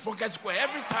identity is pocket square.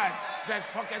 Every time there's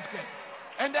pocket square.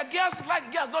 And the girls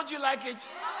like girls, don't you like it?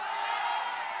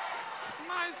 It's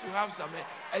nice to have some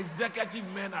executive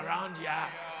men around here.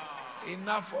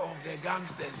 Enough of the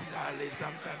gangsters,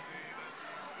 sometimes.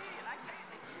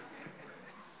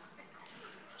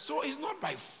 So it's not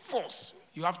by force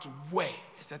you have to wear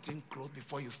a certain clothes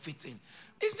before you fit in.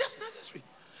 It's just necessary.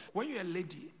 When you're a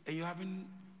lady and you haven't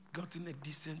gotten a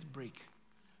decent break,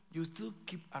 you still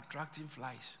keep attracting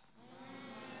flies.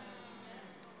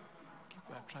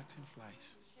 Keep attracting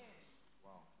flies.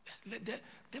 Wow.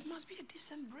 There must be a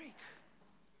decent break.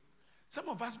 Some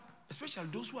of us, especially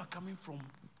those who are coming from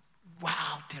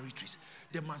wild territories,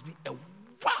 there must be a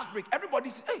wild break.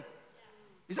 Everybody says, hey,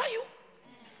 is that you?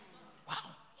 Wow,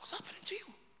 what's happening to you?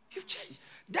 You've changed.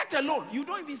 That alone, you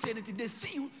don't even say anything. They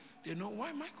see you, they know,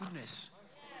 why, my goodness.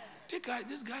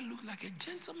 This guy looked like a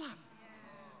gentleman.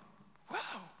 Wow.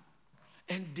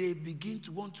 And they begin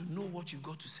to want to know what you've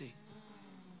got to say.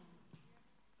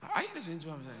 Are you listening to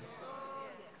what I'm saying?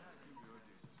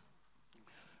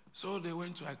 So they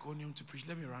went to Iconium to preach.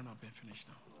 Let me run up and finish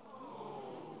now.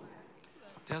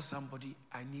 Tell somebody,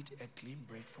 I need a clean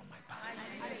break from my past. I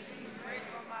need a clean break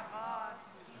from my past.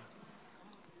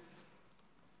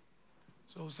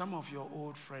 So some of your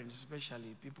old friends,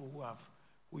 especially people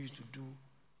who used to do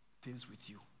things with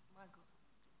you.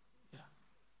 Yeah.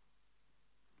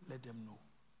 Let them know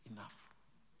enough.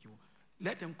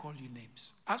 Let them call you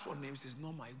names. As for names, it's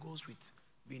normal. It goes with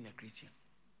being a Christian.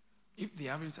 If they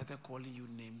haven't started calling you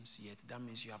names yet, that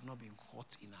means you have not been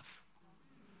hot enough.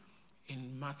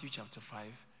 In Matthew chapter 5,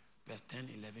 verse 10,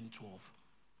 11, 12.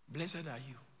 Blessed are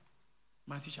you.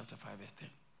 Matthew chapter 5, verse 10.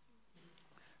 It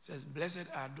says, blessed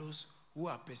are those who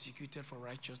are persecuted for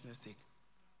righteousness' sake,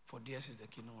 for theirs is the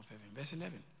kingdom of heaven. Verse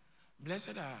 11.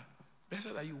 Blessed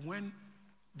are you when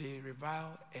they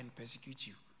revile and persecute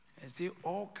you and say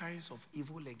all kinds of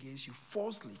evil against you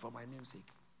falsely for my name's sake.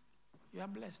 You are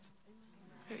blessed.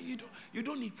 You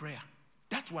don't need prayer.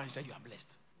 That's why he said you are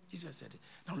blessed. Jesus said it.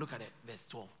 Now look at it, verse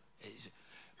 12.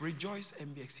 Rejoice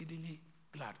and be exceedingly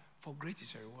glad, for great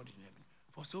is your reward in heaven.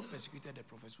 For so persecuted the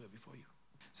prophets who were before you.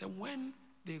 So when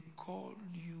they call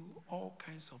you all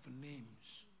kinds of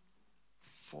names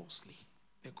falsely,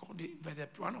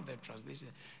 one of their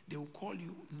translations, they will call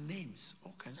you names,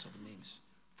 all kinds of names,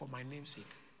 for my name's sake.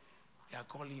 They are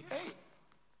calling you, hey,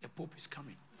 the Pope is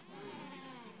coming.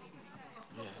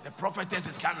 Yes, the prophetess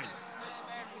is coming.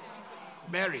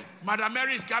 Mary, Madam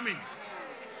Mary is coming.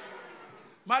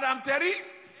 Madam Terry.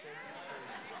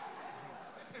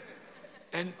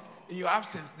 And in your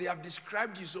absence, they have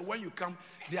described you. So when you come,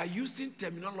 they are using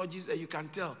terminologies that you can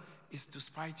tell is to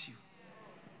spite you.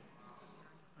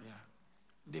 Yeah.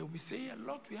 They will be saying a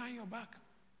lot behind your back.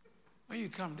 When you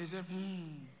come, they say,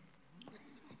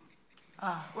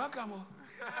 welcome.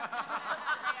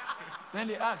 Then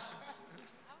they ask,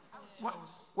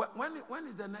 when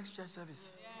is the next church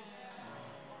service?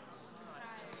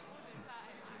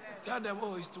 Tell them,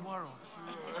 it's tomorrow.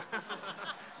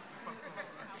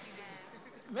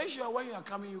 Make sure when you are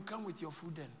coming, you come with your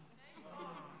food then.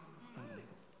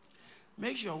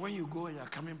 Make sure when you go and you are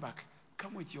coming back,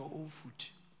 come with your own food.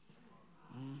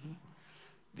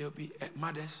 There will be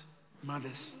mothers.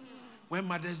 When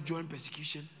mothers join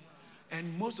persecution,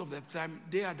 and most of the time,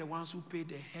 they are the ones who pay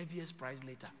the heaviest price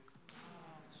later.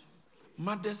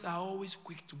 Mothers are always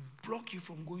quick to block you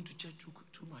from going to church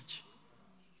too much.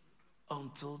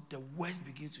 Until the worst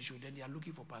begins to show, then they are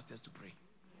looking for pastors to pray.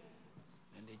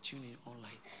 And they tune in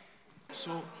online.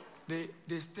 So they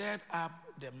stirred up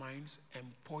their minds and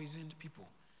poisoned people.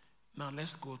 Now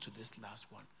let's go to this last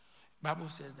one. Bible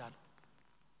says that,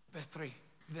 verse 3,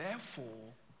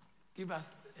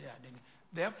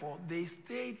 therefore they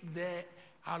stayed there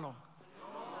how long?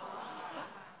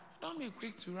 Don't be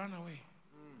quick to run away.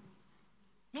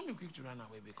 Don't be quick to run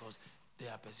away because they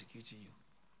are persecuting you.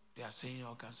 They are saying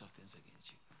all kinds of things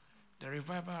against you. The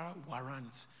revival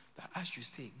warrants that as you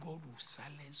say, God will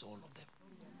silence all of them.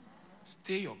 Yes.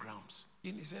 Stay your grounds.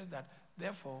 And it says that,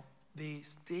 therefore, they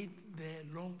stayed there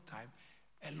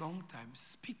a long time,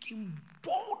 speaking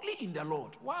boldly in the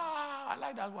Lord. Wow, I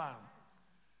like that one.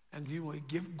 And it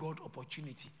gave God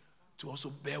opportunity to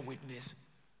also bear witness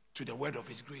to the word of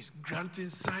his grace, granting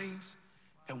signs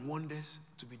and wonders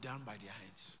to be done by their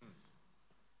hands.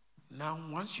 Now,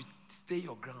 once you stay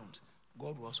your ground,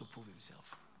 God will also prove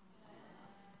himself.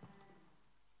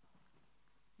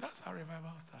 That's how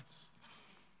revival starts.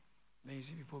 Then you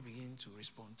see people begin to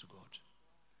respond to God.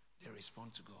 They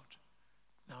respond to God.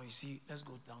 Now you see, let's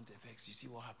go down to the text. You see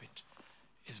what happened.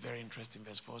 It's very interesting.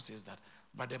 Verse 4 says that,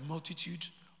 but the multitude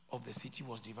of the city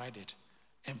was divided,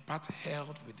 and part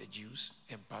held with the Jews,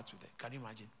 and part with the. Can you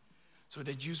imagine? So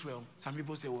the Jews were, some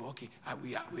people say, well, okay,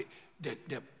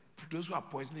 those who are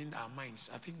poisoning our minds,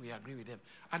 I think we agree with them.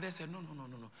 And they said, no.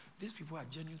 These people are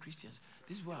genuine Christians.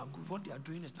 These people are good. What they are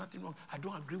doing is nothing wrong. I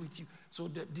don't agree with you. So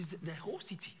the whole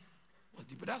city was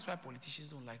deep. But that's why politicians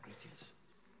don't like Christians.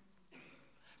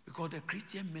 Because the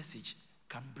Christian message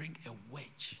can bring a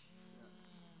wedge.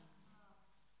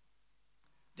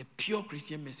 The pure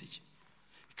Christian message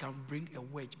can bring a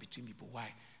wedge between people.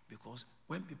 Why? Because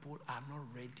when people are not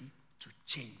ready to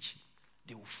change,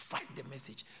 they will fight the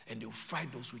message and they will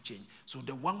fight those who change. So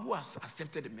the one who has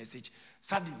accepted the message,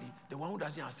 suddenly the one who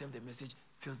doesn't accept the message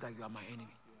feels like you are my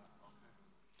enemy.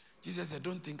 Jesus said,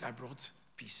 don't think I brought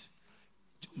peace.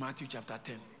 Matthew chapter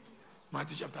 10.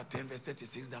 Matthew chapter 10, verse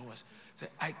 36 downwards. Say,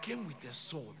 I came with a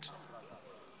sword.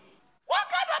 What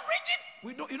kind of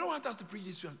preaching? You don't want us to preach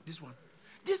this one.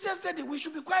 Jesus said that we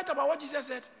should be quiet about what Jesus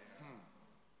said.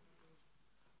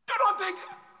 You don't think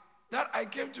that I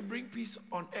came to bring peace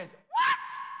on earth. What?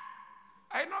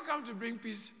 I did not come to bring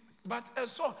peace, but a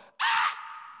sword.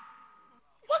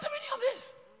 What's the meaning of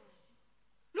this?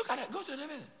 Look at it. Go to the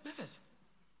next verse.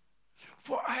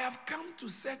 For I have come to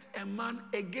set a man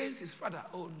against his father.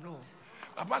 Oh no.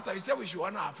 Pastor, you said we should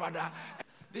honor our father.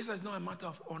 This is not a matter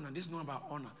of honor. This is not about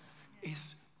honor.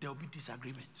 There will be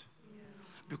disagreement.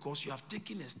 Because you have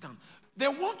taken a stand. They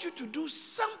want you to do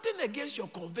something against your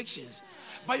convictions.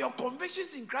 But your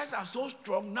convictions in Christ are so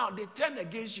strong now, they turn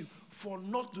against you for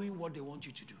not doing what they want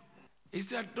you to do. He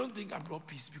said, don't think I brought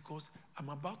peace because I'm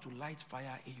about to light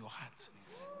fire in your heart.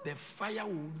 The fire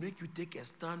will make you take a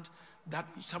stand that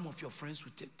some of your friends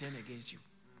will turn against you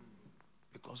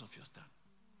because of your stand.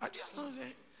 I just don't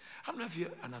say, how many of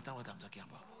you understand what I'm talking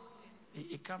about?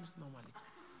 It comes normally.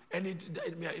 And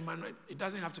it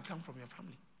doesn't have to come from your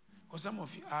family. Because some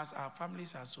of you, as our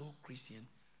families are so Christian,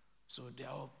 so they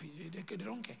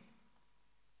don't care.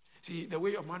 See, the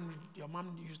way your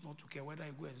mom used not to care whether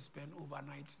you go and spend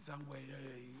overnight somewhere,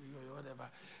 whatever.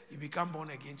 You become born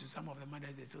again. To some of the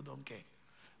mothers, they still don't care.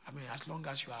 I mean, as long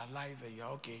as you are alive and you're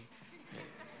okay.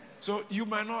 So you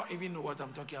might not even know what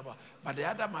I'm talking about. But the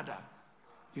other mother,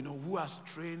 who has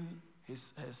trained her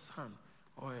son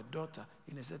or her daughter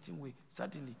in a certain way,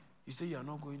 suddenly you say you are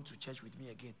not going to church with me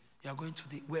again. You are going to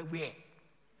where?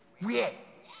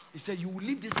 He said, you will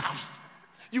leave this house.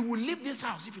 You will leave this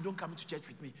house if you don't come to church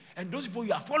with me. And those people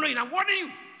you are following, I'm warning you.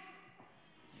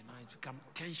 Now it's become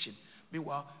tension.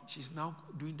 Meanwhile, she's now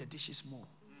doing the dishes more.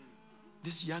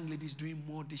 This young lady is doing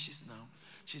more dishes now.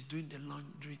 She's doing the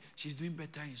laundry. She's doing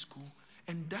better in school.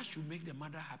 And that should make the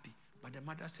mother happy. But the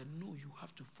mother said, no, you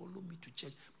have to follow me to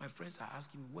church. My friends are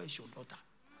asking me, where's your daughter?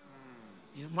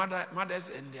 Mothers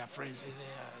and their friends,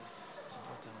 it's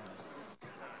important.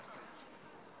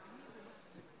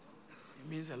 It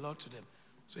means a lot to them.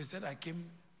 So he said, I came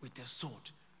with a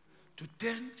sword to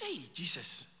turn,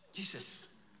 Jesus.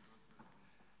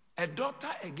 A daughter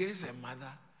against a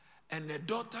mother, and a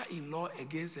daughter-in-law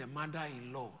against a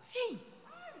mother-in-law.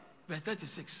 Verse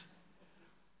 36.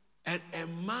 And a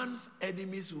man's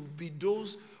enemies will be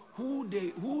those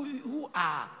who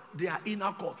are their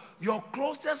inner core. Your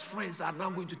closest friends are now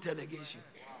going to turn against you.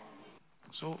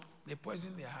 So they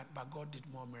poisoned their heart, but God did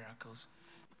more miracles.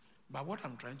 But what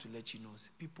I'm trying to let you know is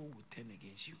people will turn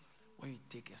against you when you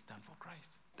take a stand for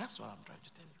Christ. That's what I'm trying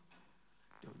to tell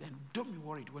you. Then don't be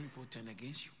worried when people turn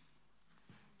against you.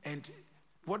 And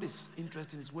what is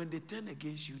interesting is when they turn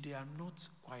against you, they are not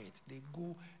quiet. They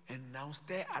go and now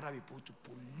stir other people to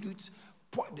pollute.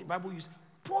 The Bible uses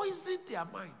poison their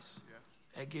minds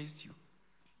against you.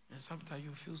 And sometimes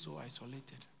you feel so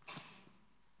isolated.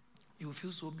 You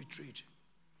feel so betrayed.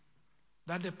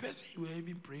 That the person you were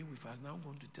even praying with is now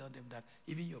going to tell them that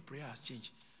even your prayer has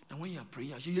changed. And when you are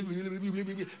praying,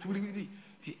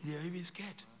 they are even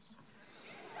scared.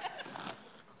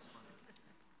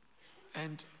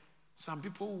 And some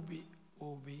people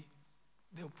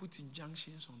they'll put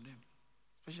injunctions on them.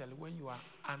 Especially when you are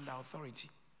under authority.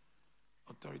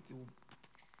 Authority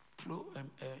will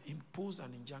impose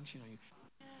an injunction on you.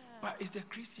 But it's the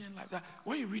Christian life that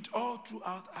when you read all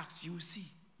throughout Acts, you see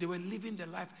they were living their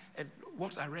life. And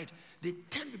what I read, they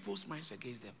turned people's minds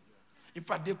against them. In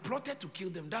fact, they plotted to kill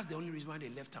them. That's the only reason why they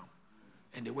left town.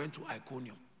 And they went to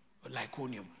Iconium,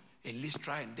 and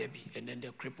Lystra and Derbe, and then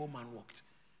the crippled man walked.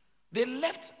 They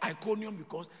left Iconium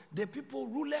because the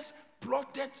rulers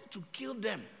plotted to kill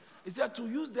them. It said to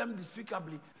use them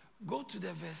despicably. Go to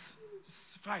the verse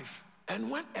 5. And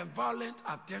when a violent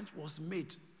attempt was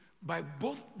made by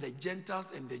both the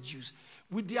Gentiles and the Jews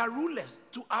with their rulers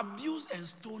to abuse and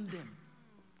stone them,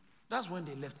 that's when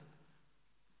they left.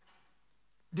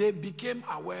 They became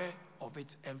aware of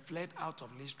it and fled out of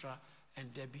Lystra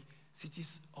and Derbe,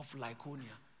 cities of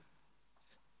Lycaonia,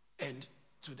 and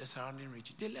to the surrounding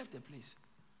region. They left the place.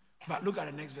 But look at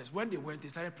the next verse. When they went, they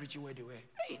started preaching where they were.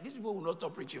 Hey, these people will not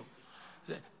stop preaching.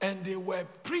 And they were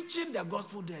preaching the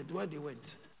gospel there where they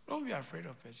went. Don't be afraid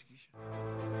of persecution.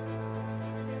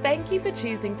 Thank you for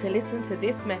choosing to listen to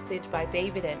this message by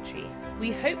David Antwi.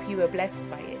 We hope you were blessed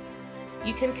by it.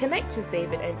 You can connect with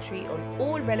David Antwi on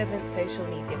all relevant social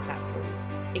media platforms,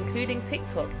 including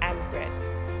TikTok and Threads.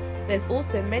 There's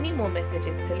also many more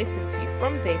messages to listen to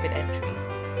from David Antwi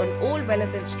on all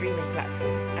relevant streaming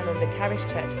platforms and on the Charis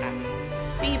Church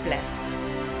app. Be blessed.